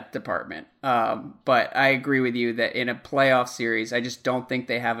in that department. But I agree with you that in a playoff series, I just don't think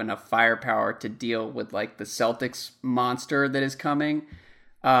they have enough firepower to deal with like the Celtics monster that is coming.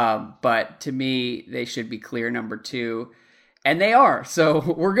 But to me, they should be clear number 2. And they are,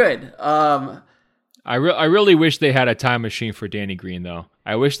 so we're good. I really wish they had a time machine for Danny Green, though.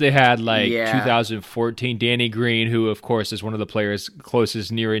 I wish they had 2014 Danny Green, who, of course, is one of the players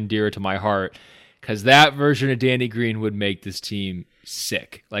closest near and dear to my heart, because that version of Danny Green would make this team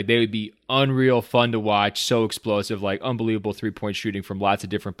sick. Like, they would be unreal fun to watch, so explosive, like unbelievable three-point shooting from lots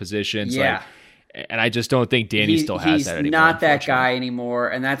of different positions. Yeah. And I just don't think Danny still has that anymore. He's not that guy anymore,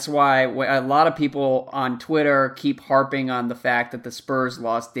 and that's why a lot of people on Twitter keep harping on the fact that the Spurs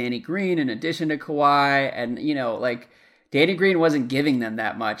lost Danny Green in addition to Kawhi, and Danny Green wasn't giving them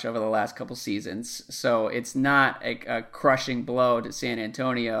that much over the last couple seasons, so it's not a crushing blow to San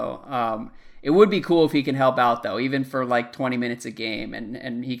Antonio. It would be cool if he can help out, though, even for like 20 minutes a game,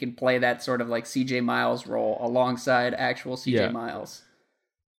 and he can play that sort of like CJ Miles role alongside actual CJ Miles.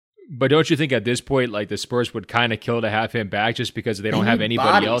 But don't you think at this point, like the Spurs would kind of kill to have him back just because they don't have anybody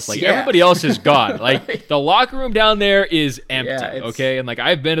bodies, else? Like everybody else is gone. Like Right. the locker room down there is empty. Yeah, Okay. And like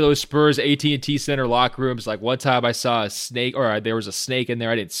I've been to those Spurs AT&T Center locker rooms. Like one time I saw a snake, or there was a snake in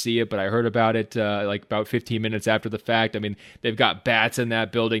there. I didn't see it, but I heard about it like about 15 minutes after the fact. I mean, they've got bats in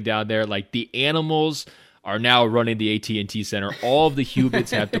that building down there. Like the animals are now running the AT&T Center. All of the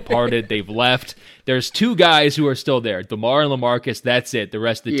humans have departed. They've left. There's two guys who are still there, DeMar and LaMarcus. That's it. The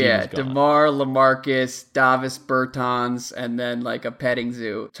rest of the team is gone. DeMar, LaMarcus, Davis Bertans, and then like a petting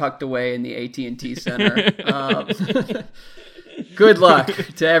zoo tucked away in the AT&T Center. Good luck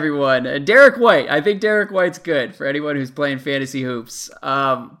to everyone. And Derek White. I think Derek White's good for anyone who's playing fantasy hoops.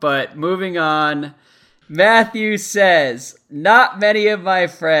 But moving on, Matthew says, not many of my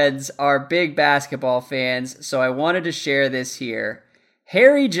friends are big basketball fans, so I wanted to share this here.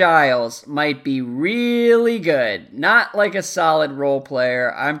 Harry Giles might be really good. Not like a solid role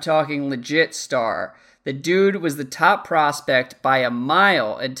player. I'm talking legit star. The dude was the top prospect by a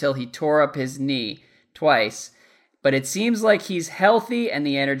mile until he tore up his knee twice. But it seems like he's healthy and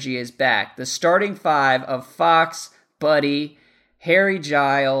the energy is back. The starting five of Fox, Buddy, Harry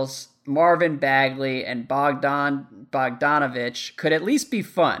Giles, Marvin Bagley, and Bogdanovich could at least be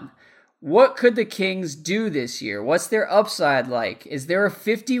fun. What could the Kings do this year? What's their upside like? Is there a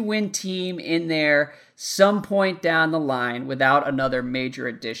 50-win team in there some point down the line without another major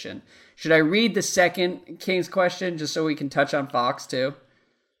addition? Should I read the second Kings question just so we can touch on Fox too?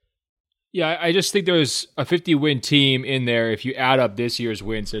 Yeah, I just think there's a 50-win team in there if you add up this year's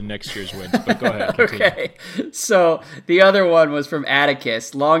wins and next year's wins. But go ahead. Continue. Okay. So the other one was from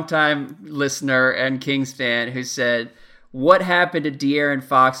Atticus, longtime listener and Kings fan, who said, what happened to De'Aaron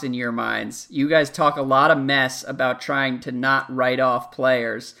Fox in your minds? You guys talk a lot of mess about trying to not write off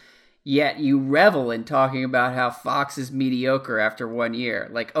players, yet you revel in talking about how Fox is mediocre after 1 year.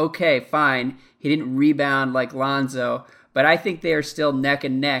 Like, okay, fine, he didn't rebound like Lonzo, but I think they are still neck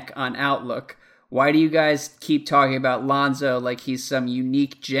and neck on outlook. Why do you guys keep talking about Lonzo like he's some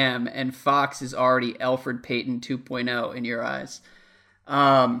unique gem and Fox is already Elfrid Payton 2.0 in your eyes?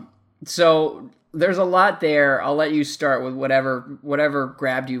 So there's a lot there. I'll let you start with whatever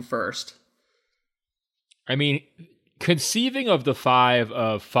grabbed you first. I mean, conceiving of the five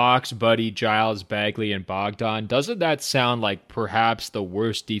of Fox, Buddy, Giles, Bagley, and Bogdan, doesn't that sound like perhaps the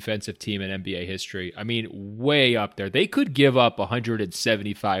worst defensive team in NBA history? I mean, way up there. They could give up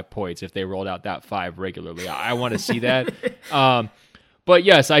 175 points if they rolled out that five regularly. I want to see that. But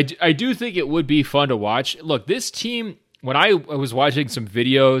yes, I do think it would be fun to watch. Look, this team, when I was watching some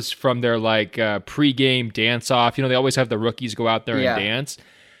videos from their like pregame dance-off, they always have the rookies go out there and dance.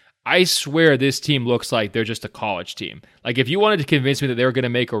 I swear this team looks like they're just a college team. Like if you wanted to convince me that they were going to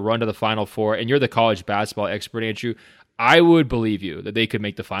make a run to the Final Four, and you're the college basketball expert, Andrew, I would believe you that they could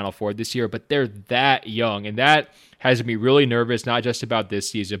make the Final Four this year, but they're that young, and that has me really nervous, not just about this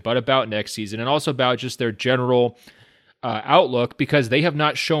season, but about next season, and also about just their general outlook, because they have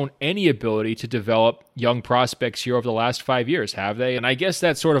not shown any ability to develop young prospects here over the last 5 years, have they? And I guess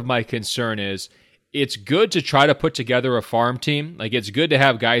that's sort of my concern is, it's good to try to put together a farm team. Like, it's good to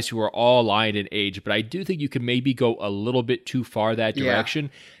have guys who are all aligned in age, but I do think you could maybe go a little bit too far that direction.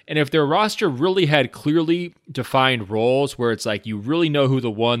 Yeah. And if their roster really had clearly defined roles where it's like you really know who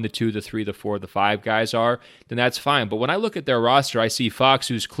the 1, the 2, the 3, the 4, the 5 guys are, then that's fine. But when I look at their roster, I see Fox,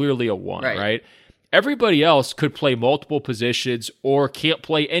 who's clearly a 1, right? Everybody else could play multiple positions or can't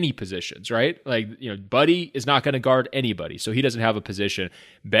play any positions, right? Like, Buddy is not going to guard anybody, so he doesn't have a position.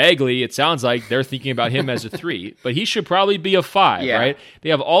 Bagley, it sounds like they're thinking about him as a 3, but he should probably be a 5, right? They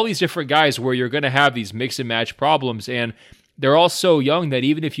have all these different guys where you're going to have these mix and match problems, and they're all so young that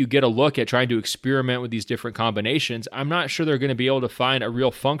even if you get a look at trying to experiment with these different combinations, I'm not sure they're going to be able to find a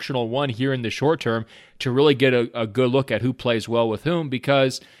real functional one here in the short term to really get a good look at who plays well with whom,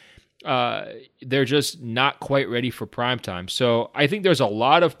 because they're just not quite ready for prime time. So I think there's a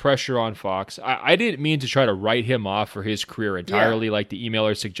lot of pressure on Fox. I didn't mean to try to write him off for his career entirely like the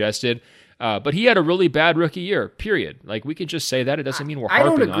emailer suggested, but he had a really bad rookie year, period. Like, we can just say that. It doesn't mean we're harping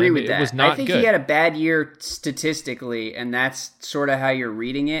on him. I don't agree with that. It was not I think good. He had a bad year statistically, and that's sort of how you're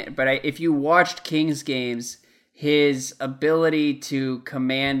reading it. But if you watched Kings games, his ability to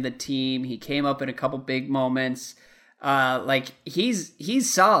command the team, he came up in a couple big moments.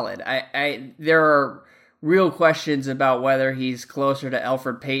 He's solid. There are real questions about whether he's closer to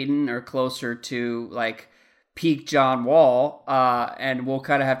Elfrid Payton or closer to like peak John Wall, and we'll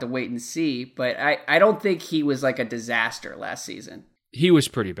kind of have to wait and see. But I don't think he was like a disaster last season. He was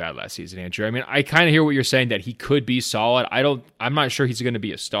pretty bad last season, Andrew. I mean, I kind of hear what you're saying that he could be solid. I'm not sure he's going to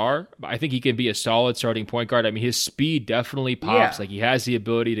be a star, but I think he can be a solid starting point guard. I mean, his speed definitely pops. Like, he has the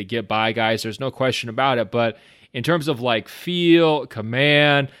ability to get by guys. There's no question about it. But in terms of like feel,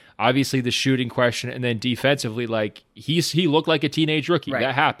 command, obviously the shooting question, and then defensively, like he looked like a teenage rookie. Right.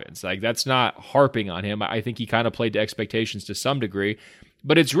 That happens. Like, that's not harping on him. I think he kind of played to expectations to some degree.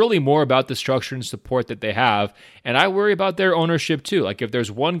 But it's really more about the structure and support that they have. And I worry about their ownership too. Like, if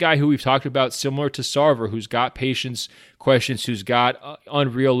there's one guy who we've talked about similar to Sarver, who's got patience questions, who's got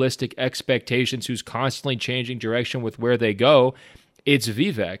unrealistic expectations, who's constantly changing direction with where they go, it's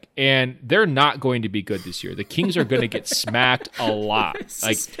Vivek. And they're not going to be good this year. The Kings are going to get smacked a lot.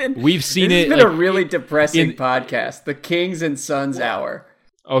 We've seen it. It's been a really depressing podcast. The Kings and Suns Hour.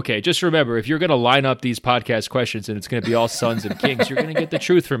 Okay, just remember, if you're going to line up these podcast questions and it's going to be all Suns and Kings, you're going to get the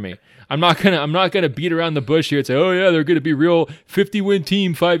truth from me. I'm not going to beat around the bush here and say, oh yeah, they're going to be real 50-win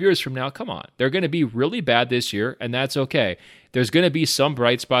team 5 years from now. Come on. They're going to be really bad this year, and that's okay. There's going to be some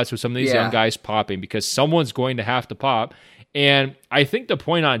bright spots with some of these young guys popping because someone's going to have to pop. And I think the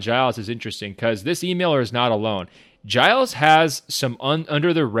point on Giles is interesting because this emailer is not alone. Giles has some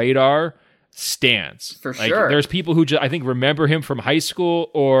under the radar stance. For sure. There's people who I think remember him from high school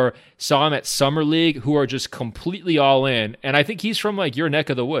or saw him at Summer League who are just completely all in. And I think he's from like your neck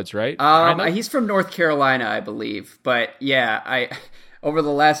of the woods, right? He's from North Carolina, I believe. But yeah, over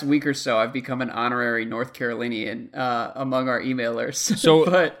the last week or so, I've become an honorary North Carolinian among our emailers.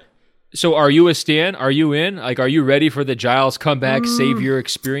 So are you a stan? Are you in? Like, are you ready for the Giles comeback savior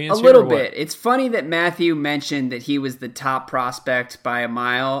experience? A little bit. It's funny that Matthew mentioned that he was the top prospect by a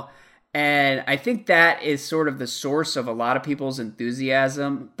mile. And I think that is sort of the source of a lot of people's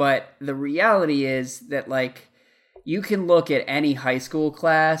enthusiasm. But the reality is that, like, you can look at any high school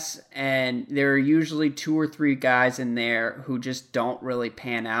class and there are usually 2 or 3 guys in there who just don't really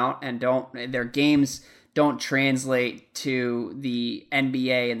pan out and their games don't translate to the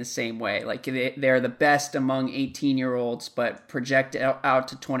NBA in the same way. Like, they're the best among 18-year-olds, but project out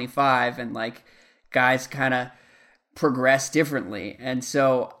to 25 and, like, guys kind of progress differently. And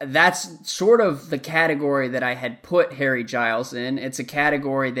so that's sort of the category that I had put Harry Giles in. It's a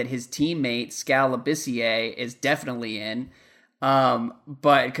category that his teammate Scal Labissiere is definitely in,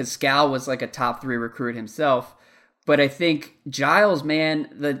 but because Scal was like a top 3 recruit himself. But I think Giles, man,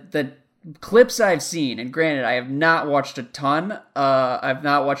 the clips I've seen, and granted I have not watched a ton, I've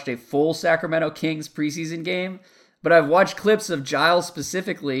not watched a full Sacramento Kings preseason game, but I've watched clips of Giles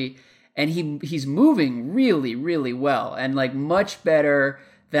specifically. And he's moving really, really well and like much better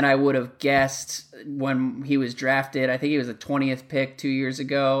than I would have guessed when he was drafted. I think he was a 20th pick 2 years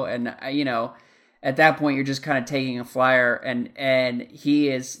ago. And, at that point, you're just kind of taking a flyer. And he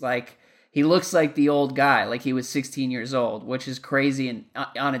is like, he looks like the old guy, like he was 16 years old, which is crazy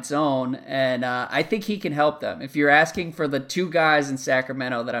on its own. And I think he can help them. If you're asking for the 2 guys in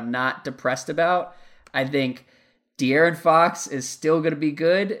Sacramento that I'm not depressed about, I think De'Aaron Fox is still going to be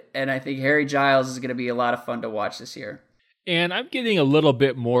good, and I think Harry Giles is going to be a lot of fun to watch this year. And I'm getting a little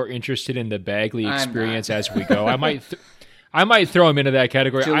bit more interested in the Bagley experience as we go. I might throw him into that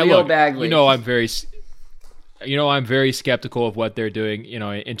category. Bagley. I'm very skeptical of what they're doing.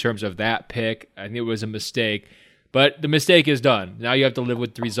 In terms of that pick, I think it was a mistake, but the mistake is done. Now you have to live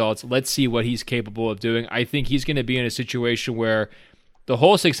with the results. Let's see what he's capable of doing. I think he's going to be in a situation where the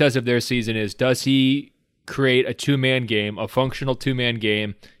whole success of their season is: does he create a functional two-man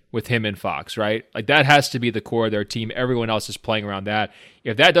game with him and Fox, right? Like, that has to be the core of their team. Everyone else is playing around that.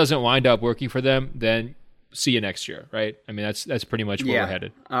 If that doesn't wind up working for them, then see you next year, right? I mean, that's pretty much where we're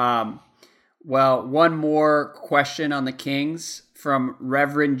headed. Well, one more question on the Kings from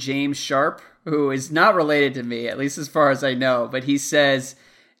Reverend James Sharp, who is not related to me, at least as far as I know, but he says,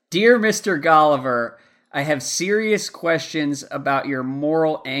 "Dear Mr. Golliver, I have serious questions about your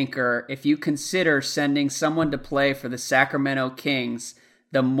moral anchor if you consider sending someone to play for the Sacramento Kings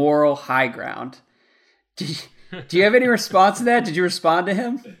the moral high ground." Do you have any response to that? Did you respond to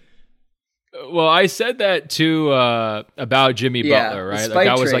him? Well, I said that too about Jimmy Butler, right? Like,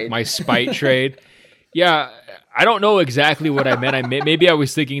 that was like my spite trade. Yeah, I don't know exactly what I meant. Maybe I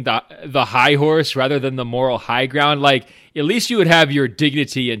was thinking the high horse rather than the moral high ground. Like, at least you would have your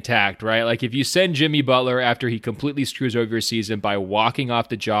dignity intact, right? Like, if you send Jimmy Butler after he completely screws over your season by walking off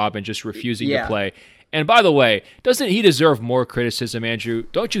the job and just refusing to play. And by the way, doesn't he deserve more criticism, Andrew?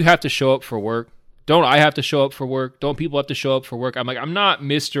 Don't you have to show up for work? Don't I have to show up for work? Don't people have to show up for work? I'm not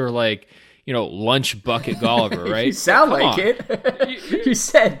Mr. like, lunch bucket Golliver, right? You sound like it. You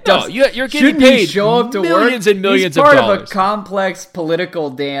said, no, you're getting paid show up to millions work? And millions of dollars. He's part of a complex political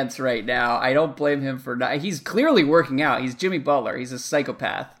dance right now. I don't blame him for not. He's clearly working out. He's Jimmy Butler. He's a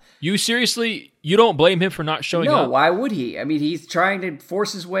psychopath. You don't blame him for not showing up? No, why would he? I mean, he's trying to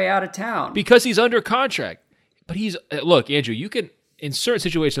force his way out of town. Because he's under contract. But look, Andrew, you can, in certain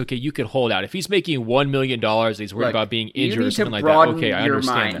situations, okay, you can hold out. If he's making $1 million, he's worried about being injured or something like that. Okay, I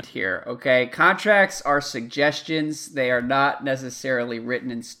understand that. Here, okay? Contracts are suggestions. They are not necessarily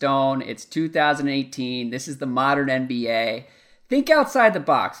written in stone. It's 2018. This is the modern NBA. Think outside the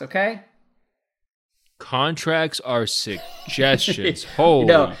box, okay? Contracts are suggestions.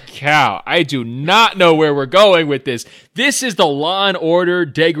 Holy cow. I do not know where we're going with this. This is the Law and Order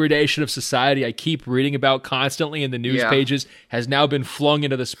degradation of society I keep reading about constantly in the news pages, has now been flung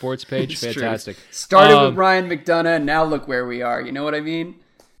into the sports page. Fantastic. True. Started with Ryan McDonough, and now look where we are. You know what I mean?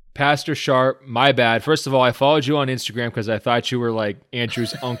 Pastor Sharp, my bad. First of all, I followed you on Instagram because I thought you were like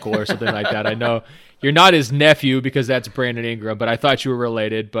Andrew's uncle or something like that. I know you're not his nephew because that's Brandon Ingram, but I thought you were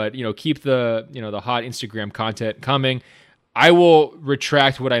related. But keep the the hot Instagram content coming. I will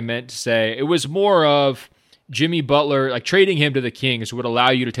retract what I meant to say. It was more of Jimmy Butler, like trading him to the Kings would allow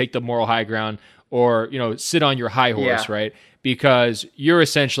you to take the moral high ground or sit on your high horse, right? Because you're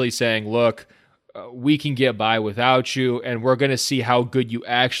essentially saying, look, we can get by without you, and we're going to see how good you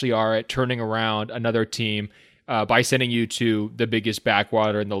actually are at turning around another team by sending you to the biggest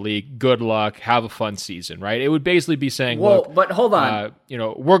backwater in the league. Good luck. Have a fun season, right? It would basically be saying, look, but hold on.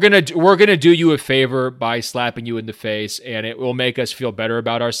 We're gonna do you a favor by slapping you in the face, and it will make us feel better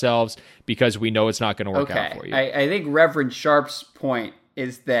about ourselves because we know it's not going to work out for you. I think Reverend Sharp's point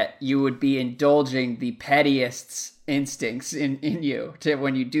is that you would be indulging the pettiest instincts in you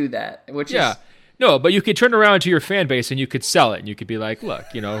when you do that, which is... No, but you could turn around to your fan base and you could sell it. And you could be like, look,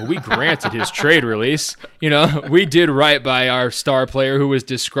 we granted his trade release. We did right by our star player who was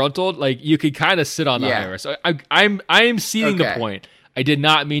disgruntled. Like, you could kind of sit on the high horse. So I am seeing the point. I did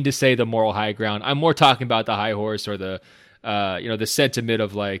not mean to say the moral high ground. I'm more talking about the high horse or the, the sentiment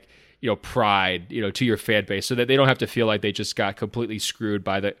of like, pride, to your fan base so that they don't have to feel like they just got completely screwed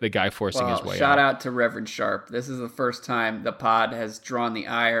by the guy forcing his way Shout out to Reverend Sharp. This is the first time the pod has drawn the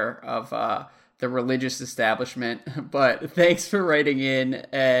ire of, the religious establishment, but thanks for writing in.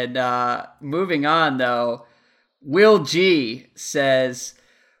 And moving on, though, Will G says,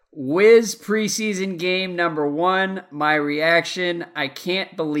 Wiz preseason game number 1, my reaction, I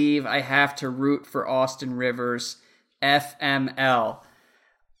can't believe I have to root for Austin Rivers, FML.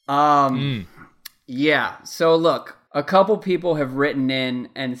 Yeah, so look, a couple people have written in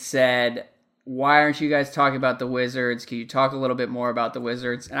and said, why aren't you guys talking about the Wizards? Can you talk a little bit more about the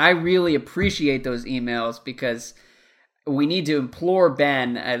Wizards? And I really appreciate those emails because we need to implore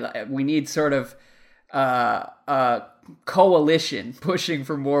Ben. We need sort of a coalition pushing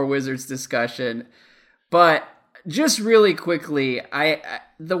for more Wizards discussion. But just really quickly,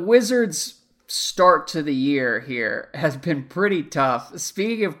 the Wizards' start to the year here has been pretty tough.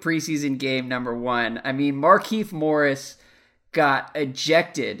 Speaking of preseason game number 1, I mean, Markieff Morris got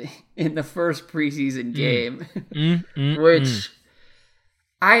ejected in the first preseason game, which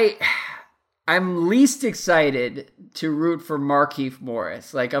I'm least excited to root for Markieff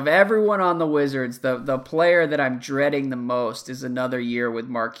Morris. Like, of everyone on the Wizards, the player that I'm dreading the most is another year with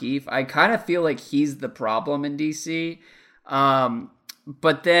Markieff. I kind of feel like he's the problem in DC.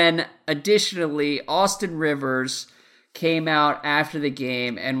 But then additionally, Austin Rivers came out after the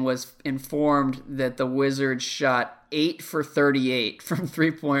game and was informed that the Wizards shot 8 for 38 from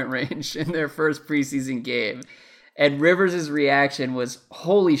 3-point range in their first preseason game. And Rivers' reaction was,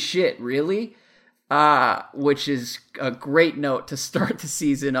 holy shit, really? Which is a great note to start the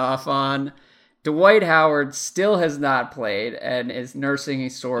season off on. Dwight Howard still has not played and is nursing a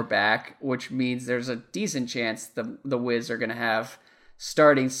sore back, which means there's a decent chance the Wiz are going to have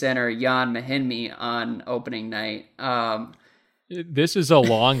starting center Jan Mahinmi on opening night. This is a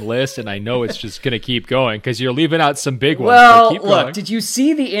long list, and I know it's just going to keep going because you're leaving out some big ones. Well, look, did you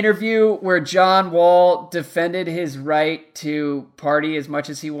see the interview where John Wall defended his right to party as much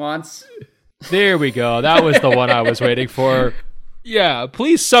as he wants? There we go. That was the one I was waiting for. Yeah,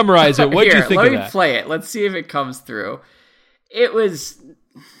 please summarize it. What do you think of that? Let me play it. Let's see if it comes through. This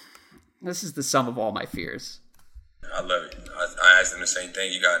is the sum of all my fears. I love it. I asked them the same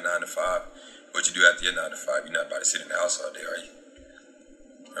thing. You got a 9 to 5. What you do after your 9 to 5? You're not about to sit in the house all day, are you?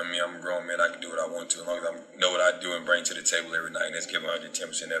 I mean, I'm a grown man. I can do what I want to as long as I know what I do and bring to the table every night, and that's give 110%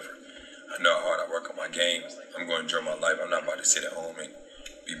 effort. I know how hard I work on my game. I'm going to enjoy my life. I'm not about to sit at home and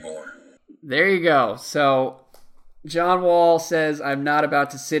be bored. There you go. So John Wall says, I'm not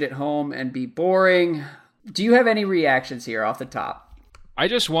about to sit at home and be boring. Do you have any reactions here off the top? I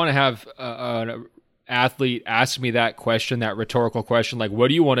just want to have an athlete ask me that question, that rhetorical question, like, what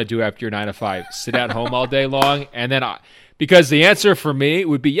do you want to do after your 9 to 5? Sit at home all day long? And then because the answer for me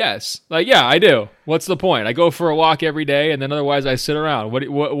would be yes. Like, yeah, I do. What's the point? I go for a walk every day, and then otherwise I sit around.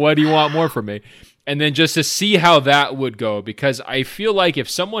 What do you want more from me? And then just to see how that would go, because I feel like if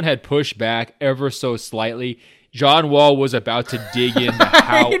someone had pushed back ever so slightly, John Wall was about to dig into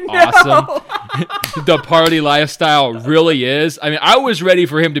how awesome the party lifestyle really is. I mean, I was ready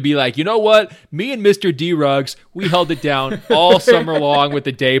for him to be like, you know what? Me and Mr. D-Ruggs, we held it down all summer long with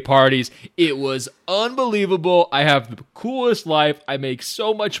the day parties. It was unbelievable. I have the coolest life. I make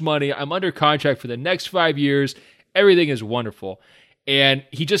so much money. I'm under contract for the next 5 years. Everything is wonderful. And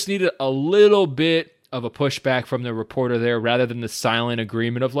he just needed a little bit of a pushback from the reporter there rather than the silent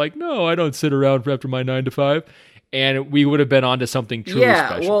agreement of like, no, I don't sit around after my 9 to 5. And we would have been onto something truly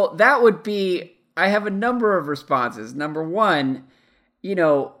special. Well, that would be, I have a number of responses. Number one,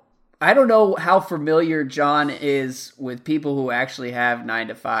 I don't know how familiar John is with people who actually have 9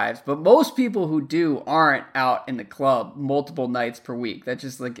 to 5s, but most people who do aren't out in the club multiple nights per week. That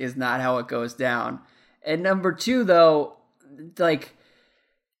just is not how it goes down. And number two, though,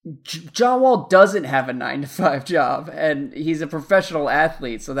 John Wall doesn't have a 9 to 5 job, and he's a professional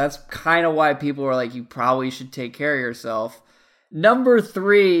athlete, so that's kind of why people are like, you probably should take care of yourself. Number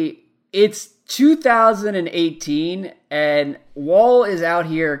three, it's 2018, and Wall is out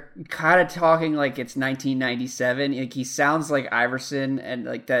here kind of talking like it's 1997. Like, he sounds like Iverson and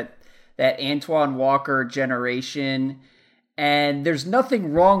like that Antoine Walker generation, and there's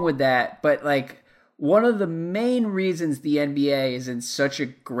nothing wrong with that, but like, one of the main reasons the NBA is in such a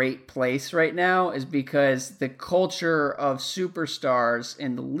great place right now is because the culture of superstars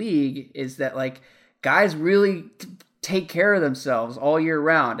in the league is that like guys really take care of themselves all year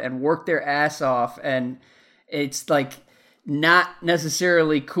round and work their ass off. And it's like not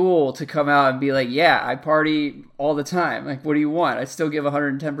necessarily cool to come out and be like, yeah, I party all the time. Like, what do you want? I still give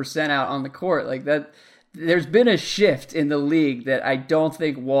 110% out on the court. Like that. There's been a shift in the league that I don't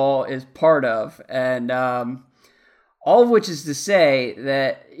think Wall is part of. And all of which is to say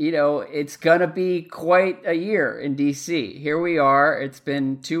that, it's going to be quite a year in DC. Here we are. It's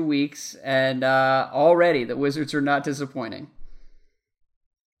been 2 weeks, and already the Wizards are not disappointing.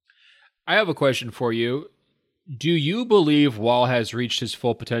 I have a question for you. Do you believe Wall has reached his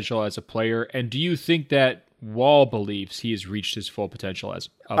full potential as a player? And do you think that Wall believes he has reached his full potential as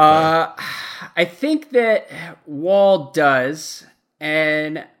a player? I think that Wall does,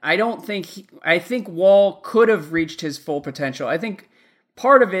 and I think Wall could have reached his full potential. I think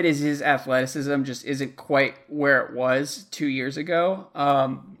part of it is his athleticism just isn't quite where it was 2 years ago.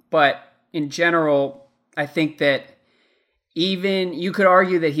 But in general, I think that even you could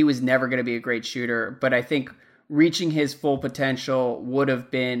argue that he was never going to be a great shooter, but I think reaching his full potential would have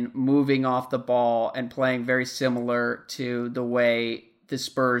been moving off the ball and playing very similar to the way the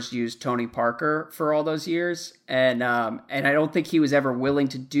Spurs used Tony Parker for all those years. And I don't think he was ever willing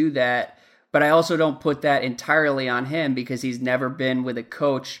to do that, but I also don't put that entirely on him because he's never been with a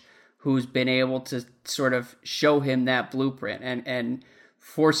coach who's been able to sort of show him that blueprint and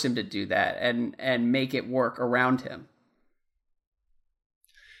force him to do that and make it work around him.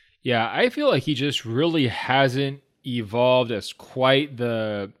 Yeah, I feel like he just really hasn't evolved as quite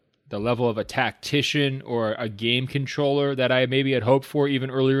the level of a tactician or a game controller that I maybe had hoped for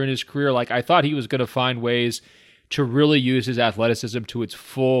even earlier in his career. Like, I thought he was going to find ways to really use his athleticism to its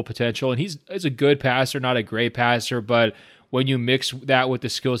full potential. And he's a good passer, not a great passer, but when you mix that with the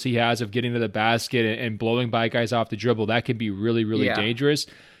skills he has of getting to the basket and blowing by guys off the dribble, that can be really, really dangerous.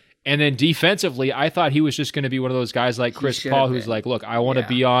 And then defensively, I thought he was just going to be one of those guys like Chris Paul, who's like, look, I want to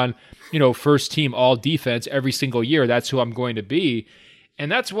be on, first team all defense every single year. That's who I'm going to be.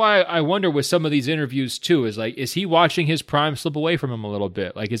 And that's why I wonder with some of these interviews too, is he watching his prime slip away from him a little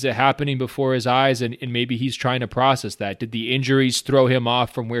bit? Like, is it happening before his eyes and maybe he's trying to process that? Did the injuries throw him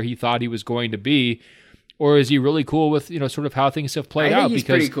off from where he thought he was going to be? Or is he really cool with, sort of how things have played out? I think he's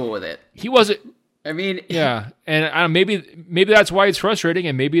pretty cool with it. He wasn't. I mean, yeah, and maybe that's why it's frustrating,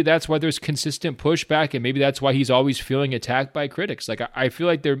 and maybe that's why there's consistent pushback, and maybe that's why he's always feeling attacked by critics. Like, I feel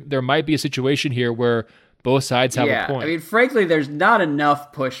like there might be a situation here where both sides have a point. I mean, frankly, there's not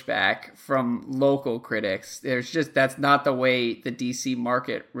enough pushback from local critics. That's not the way the DC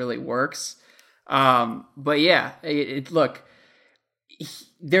market really works. But yeah, look,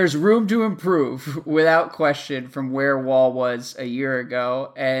 there's room to improve without question from where Wall was a year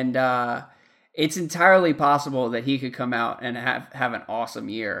ago, and it's entirely possible that he could come out and have an awesome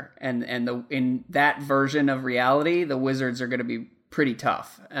year. And in that version of reality, the Wizards are going to be pretty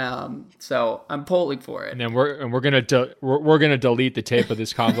tough. So I'm pulling for it. And then we're gonna delete the tape of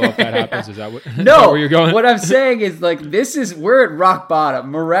this convo if that happens. Is that what? No, is that where you're going? What I'm saying is like we're at rock bottom.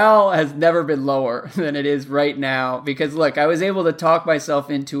 Morale has never been lower than it is right now because look, I was able to talk myself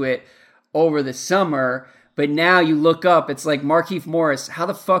into it over the summer, but now you look up, it's like Markieff Morris. How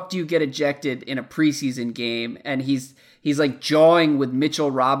the fuck do you get ejected in a preseason game? And he's like jawing with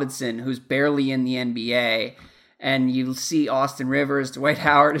Mitchell Robinson, who's barely in the NBA. And you see Austin Rivers, Dwight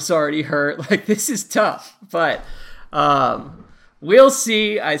Howard is already hurt. Like, this is tough. But we'll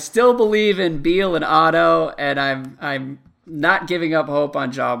see. I still believe in Beal and Otto, and I'm not giving up hope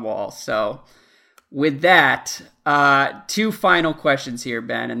on John Wall. So with that, 2 final questions here,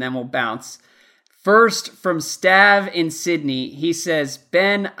 Ben, and then we'll bounce. First, from Stav in Sydney, he says,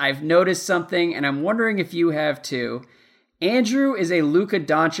 Ben, I've noticed something, and I'm wondering if you have too. Andrew is a Luka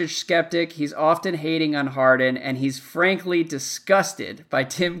Doncic skeptic. He's often hating on Harden, and he's frankly disgusted by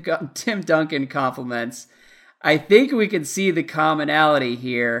Tim Duncan compliments. I think we can see the commonality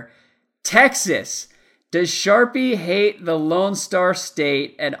here. Texas. Does Sharpie hate the Lone Star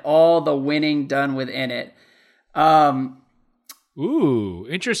State and all the winning done within it? Ooh,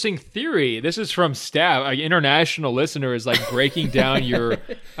 interesting theory. This is from Stav. An international listener is like breaking down your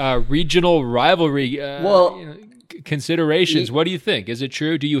regional rivalry considerations. What do you think? Is it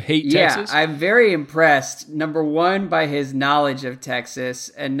true? Do you hate Texas? Yeah, I'm very impressed. Number one, by his knowledge of Texas,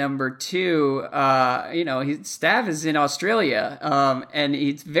 and number two, Stav is in Australia, and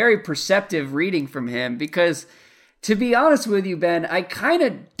it's very perceptive reading from him because, to be honest with you, Ben, I kind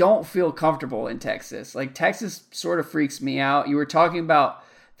of don't feel comfortable in Texas. Like, Texas sort of freaks me out. You were talking about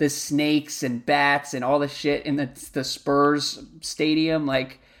the snakes and bats and all the shit in the Spurs stadium,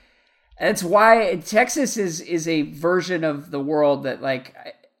 like. That's why Texas is a version of the world that like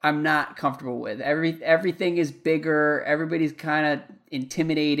I'm not comfortable with. Everything is bigger. Everybody's kind of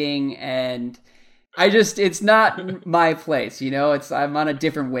intimidating, and it's not my place. I'm on a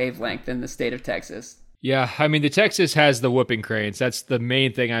different wavelength than the state of Texas. Yeah, I mean, the Texas has the whooping cranes. That's the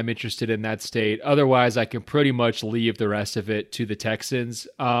main thing I'm interested in that state. Otherwise, I can pretty much leave the rest of it to the Texans.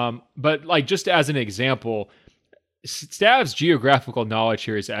 But like just as an example. Stav's geographical knowledge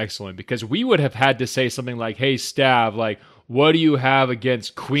here is excellent because we would have had to say something like, hey, Stav, like, what do you have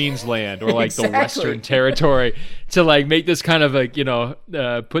against Queensland or like exactly. The Western Territory to like make this kind of a,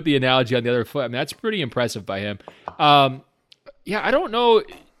 put the analogy on the other foot. I mean, that's pretty impressive by him. I don't know.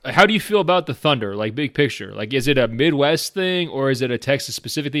 How do you feel about the Thunder? Like big picture, like, is it a Midwest thing or is it a Texas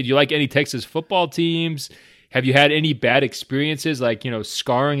specific thing? Do you like any Texas football teams? Have you had any bad experiences, like,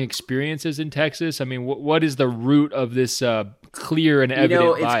 scarring experiences in Texas? I mean, what is the root of this clear and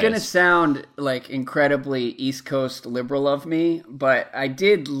evident bias? It's going to sound like incredibly East Coast liberal of me, but I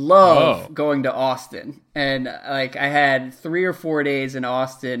did love going to Austin. And like I had 3 or 4 days in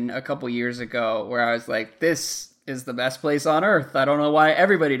Austin a couple years ago where I was like, this is the best place on earth. I don't know why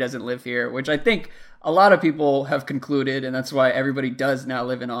everybody doesn't live here, which I think a lot of people have concluded, and that's why everybody does now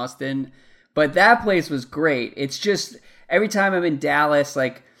live in Austin. But that place was great. It's just every time I'm in Dallas,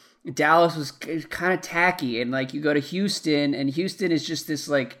 like Dallas was kind of tacky. And like you go to Houston, and Houston is just this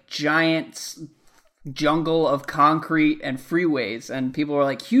like giant jungle of concrete and freeways. And people are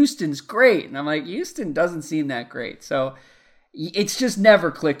like, Houston's great. And I'm like, Houston doesn't seem that great. So it's just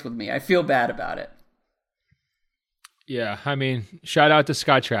never clicked with me. I feel bad about it. Yeah, I mean, shout out to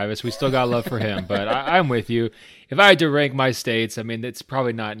Scott Travis. We still got love for him, but I'm with you. If I had to rank my states, I mean, it's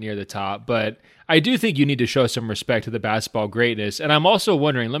probably not near the top, but I do think you need to show some respect to the basketball greatness. And I'm also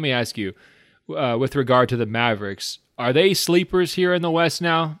wondering, let me ask you, with regard to the Mavericks, are they sleepers here in the West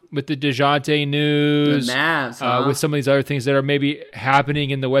now with the Dejounte news? The Mavs, with some of these other things that are maybe happening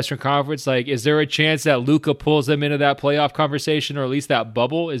in the Western Conference? Like, is there a chance that Luka pulls them into that playoff conversation or at least that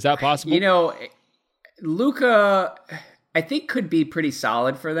bubble? Is that possible? Luka, I think, could be pretty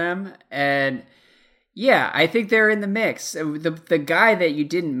solid for them. And yeah, I think they're in the mix. The guy that you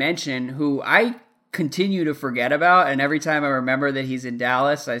didn't mention, who I continue to forget about, and every time I remember that he's in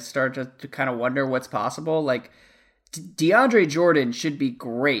Dallas, I start to kind of wonder what's possible. Like, DeAndre Jordan should be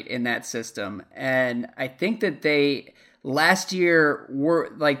great in that system. And I think that last year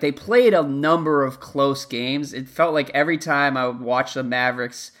they played a number of close games. It felt like every time I would watch the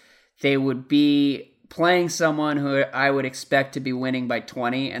Mavericks, they would be playing someone who I would expect to be winning by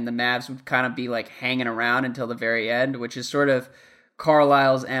 20, and the Mavs would kind of be like hanging around until the very end, which is sort of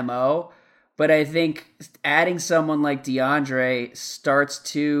Carlisle's MO. But I think adding someone like DeAndre starts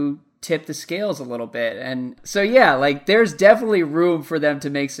to tip the scales a little bit. And so, yeah, like there's definitely room for them to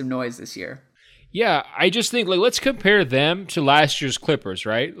make some noise this year. Yeah, I just think, like, let's compare them to last year's Clippers,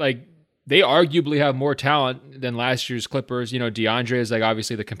 right? Like, they arguably have more talent than last year's Clippers. You know, DeAndre is, like,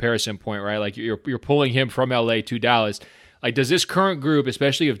 obviously the comparison point, right? Like, you're pulling him from LA to Dallas. Like, does this current group,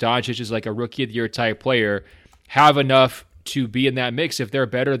 especially if Doncic is like a rookie of the year type player, have enough to be in that mix if they're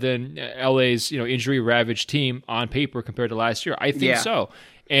better than LA's, injury ravaged team on paper compared to last year? I think so.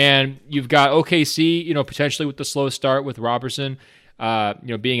 And you've got OKC, potentially with the slow start with Robertson,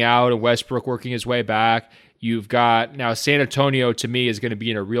 being out and Westbrook working his way back. You've got now San Antonio, to me, is going to be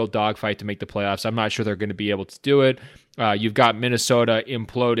in a real dogfight to make the playoffs. I'm not sure they're going to be able to do it. You've got Minnesota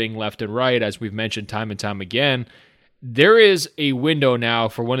imploding left and right, as we've mentioned time and time again. There is a window now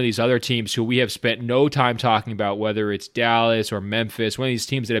for one of these other teams who we have spent no time talking about, whether it's Dallas or Memphis, one of these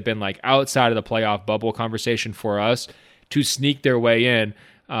teams that have been like outside of the playoff bubble conversation for us, to sneak their way in.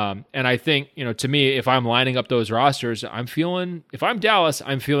 And I think, to me, if I'm lining up those rosters, if I'm Dallas,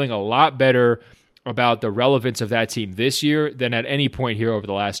 I'm feeling a lot better about the relevance of that team this year than at any point here over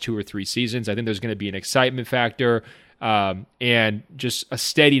the last 2 or 3 seasons. I think there's going to be an excitement factor and just a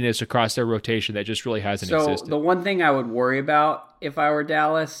steadiness across their rotation that just really hasn't existed. So the one thing I would worry about if I were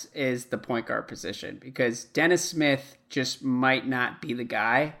Dallas is the point guard position, because Dennis Smith just might not be the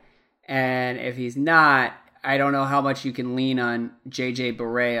guy. And if he's not, I don't know how much you can lean on JJ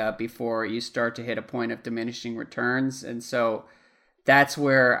Barea before you start to hit a point of diminishing returns. And so that's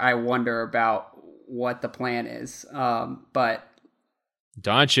where I wonder about what the plan is. But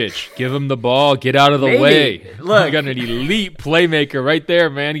Doncic, give him the ball, get out of the way. Look, you got an elite playmaker right there,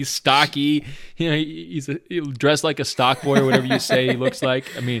 man. He's stocky. He's dressed like a stock boy or whatever you say he looks like.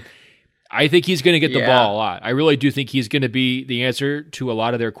 I mean, I think he's going to get the ball a lot. I really do think he's going to be the answer to a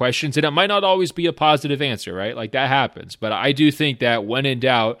lot of their questions, and it might not always be a positive answer, right? Like, that happens. But I do think that when in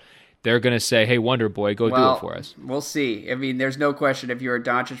doubt, they're going to say, hey, Wonder Boy, do it for us. We'll see. I mean, there's no question if you're a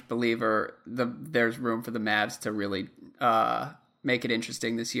Doncic believer, there's room for the Mavs to really make it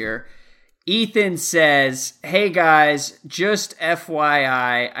interesting this year. Ethan says, hey guys, just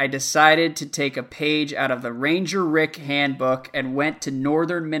FYI, I decided to take a page out of the Ranger Rick handbook and went to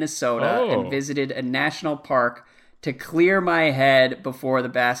northern Minnesota and visited a national park to clear my head before the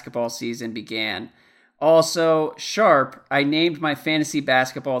basketball season began. Also, Sharp, I named my fantasy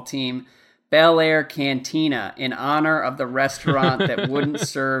basketball team Bel Air Cantina in honor of the restaurant that wouldn't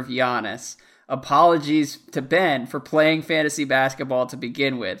serve Giannis. Apologies to Ben for playing fantasy basketball to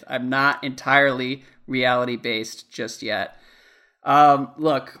begin with. I'm not entirely reality-based just yet.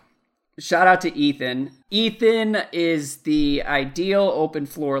 Look, shout out to Ethan. Ethan is the ideal open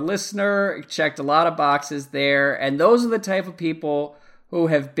floor listener. Checked a lot of boxes there. And those are the type of people who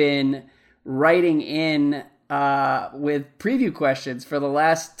have been writing in with preview questions for the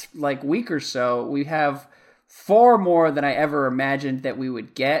last week or so. We have far more than I ever imagined that we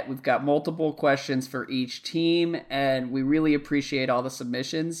would get. We've got multiple questions for each team, and we really appreciate all the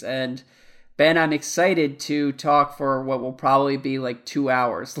submissions. And Ben, I'm excited to talk for what will probably be 2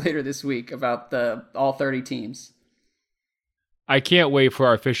 hours later this week about all 30 teams. I can't wait for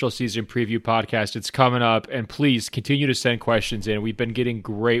our official season preview podcast. It's coming up, and please continue to send questions in. We've been getting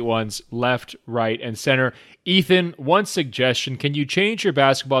great ones left, right, and center. Ethan, one suggestion. Can you change your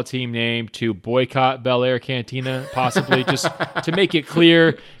basketball team name to Boycott Bel Air Cantina, possibly, just to make it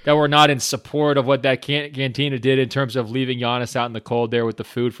clear that we're not in support of what that cantina did in terms of leaving Giannis out in the cold there with the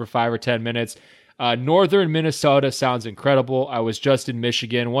food for 5 or 10 minutes. Northern Minnesota sounds incredible. I was just in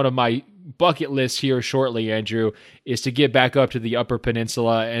Michigan. One of my bucket lists here shortly, Andrew, is to get back up to the Upper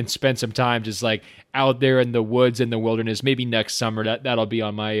Peninsula and spend some time just out there in the woods and the wilderness. Maybe next summer. That'll be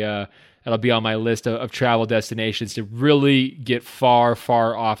on my list of travel destinations to really get far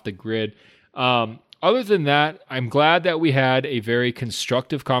off the grid. Other than that, I'm glad that we had a very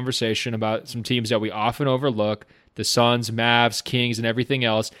constructive conversation about some teams that we often overlook. The Suns, Mavs, Kings, and everything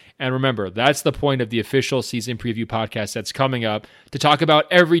else. And remember, that's the point of the official season preview podcast that's coming up, to talk about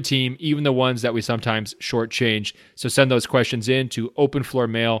every team, even the ones that we sometimes shortchange. So send those questions in to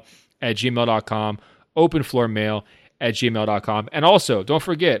openfloormail@gmail.com, openfloormail@gmail.com. And also, don't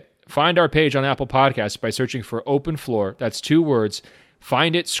forget, find our page on Apple Podcasts by searching for Open Floor. That's 2 words.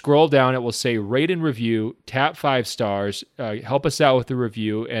 Find it, scroll down, it will say rate and review, tap 5 stars, help us out with the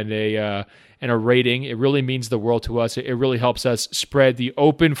review and a rating. It really means the world to us. It really helps us spread the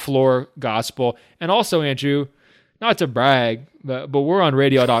open floor gospel. And also, Andrew, not to brag, but we're on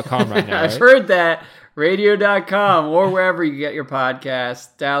radio.com right now. I've heard that. Radio.com or wherever you get your podcasts.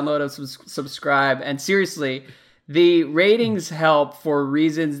 Download and subscribe. And seriously, the ratings help for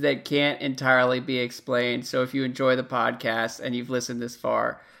reasons that can't entirely be explained. So if you enjoy the podcast and you've listened this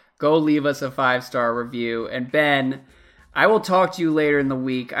far, go leave us a 5-star review. And Ben, I will talk to you later in the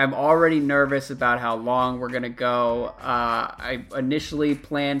week. I'm already nervous about how long we're going to go. I initially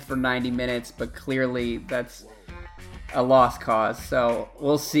planned for 90 minutes, but clearly that's a lost cause. So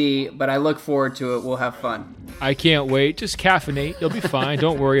we'll see, but I look forward to it. We'll have fun. I can't wait. Just caffeinate. You'll be fine.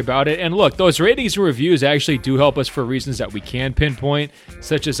 Don't worry about it. And look, those ratings and reviews actually do help us for reasons that we can pinpoint,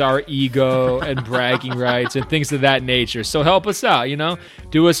 such as our ego and bragging rights and things of that nature. So help us out,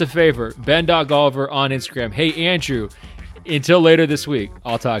 Do us a favor. Ben.Golliver on Instagram. Hey, Andrew, until later this week,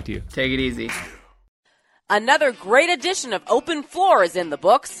 I'll talk to you. Take it easy. Another great edition of Open Floor is in the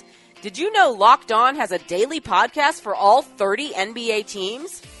books. Did you know Locked On has a daily podcast for all 30 NBA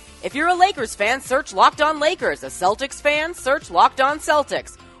teams? If you're a Lakers fan, search Locked On Lakers. A Celtics fan, search Locked On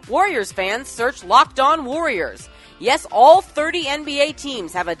Celtics. Warriors fans, search Locked On Warriors. Yes, all 30 NBA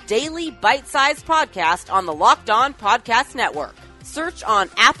teams have a daily bite-sized podcast on the Locked On Podcast Network. Search on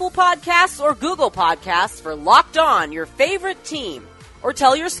Apple Podcasts or Google Podcasts for Locked On, your favorite team. Or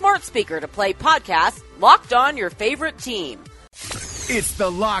tell your smart speaker to play podcast Locked On, your favorite team. It's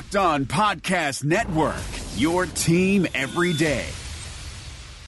the Locked On Podcast Network, your team every day.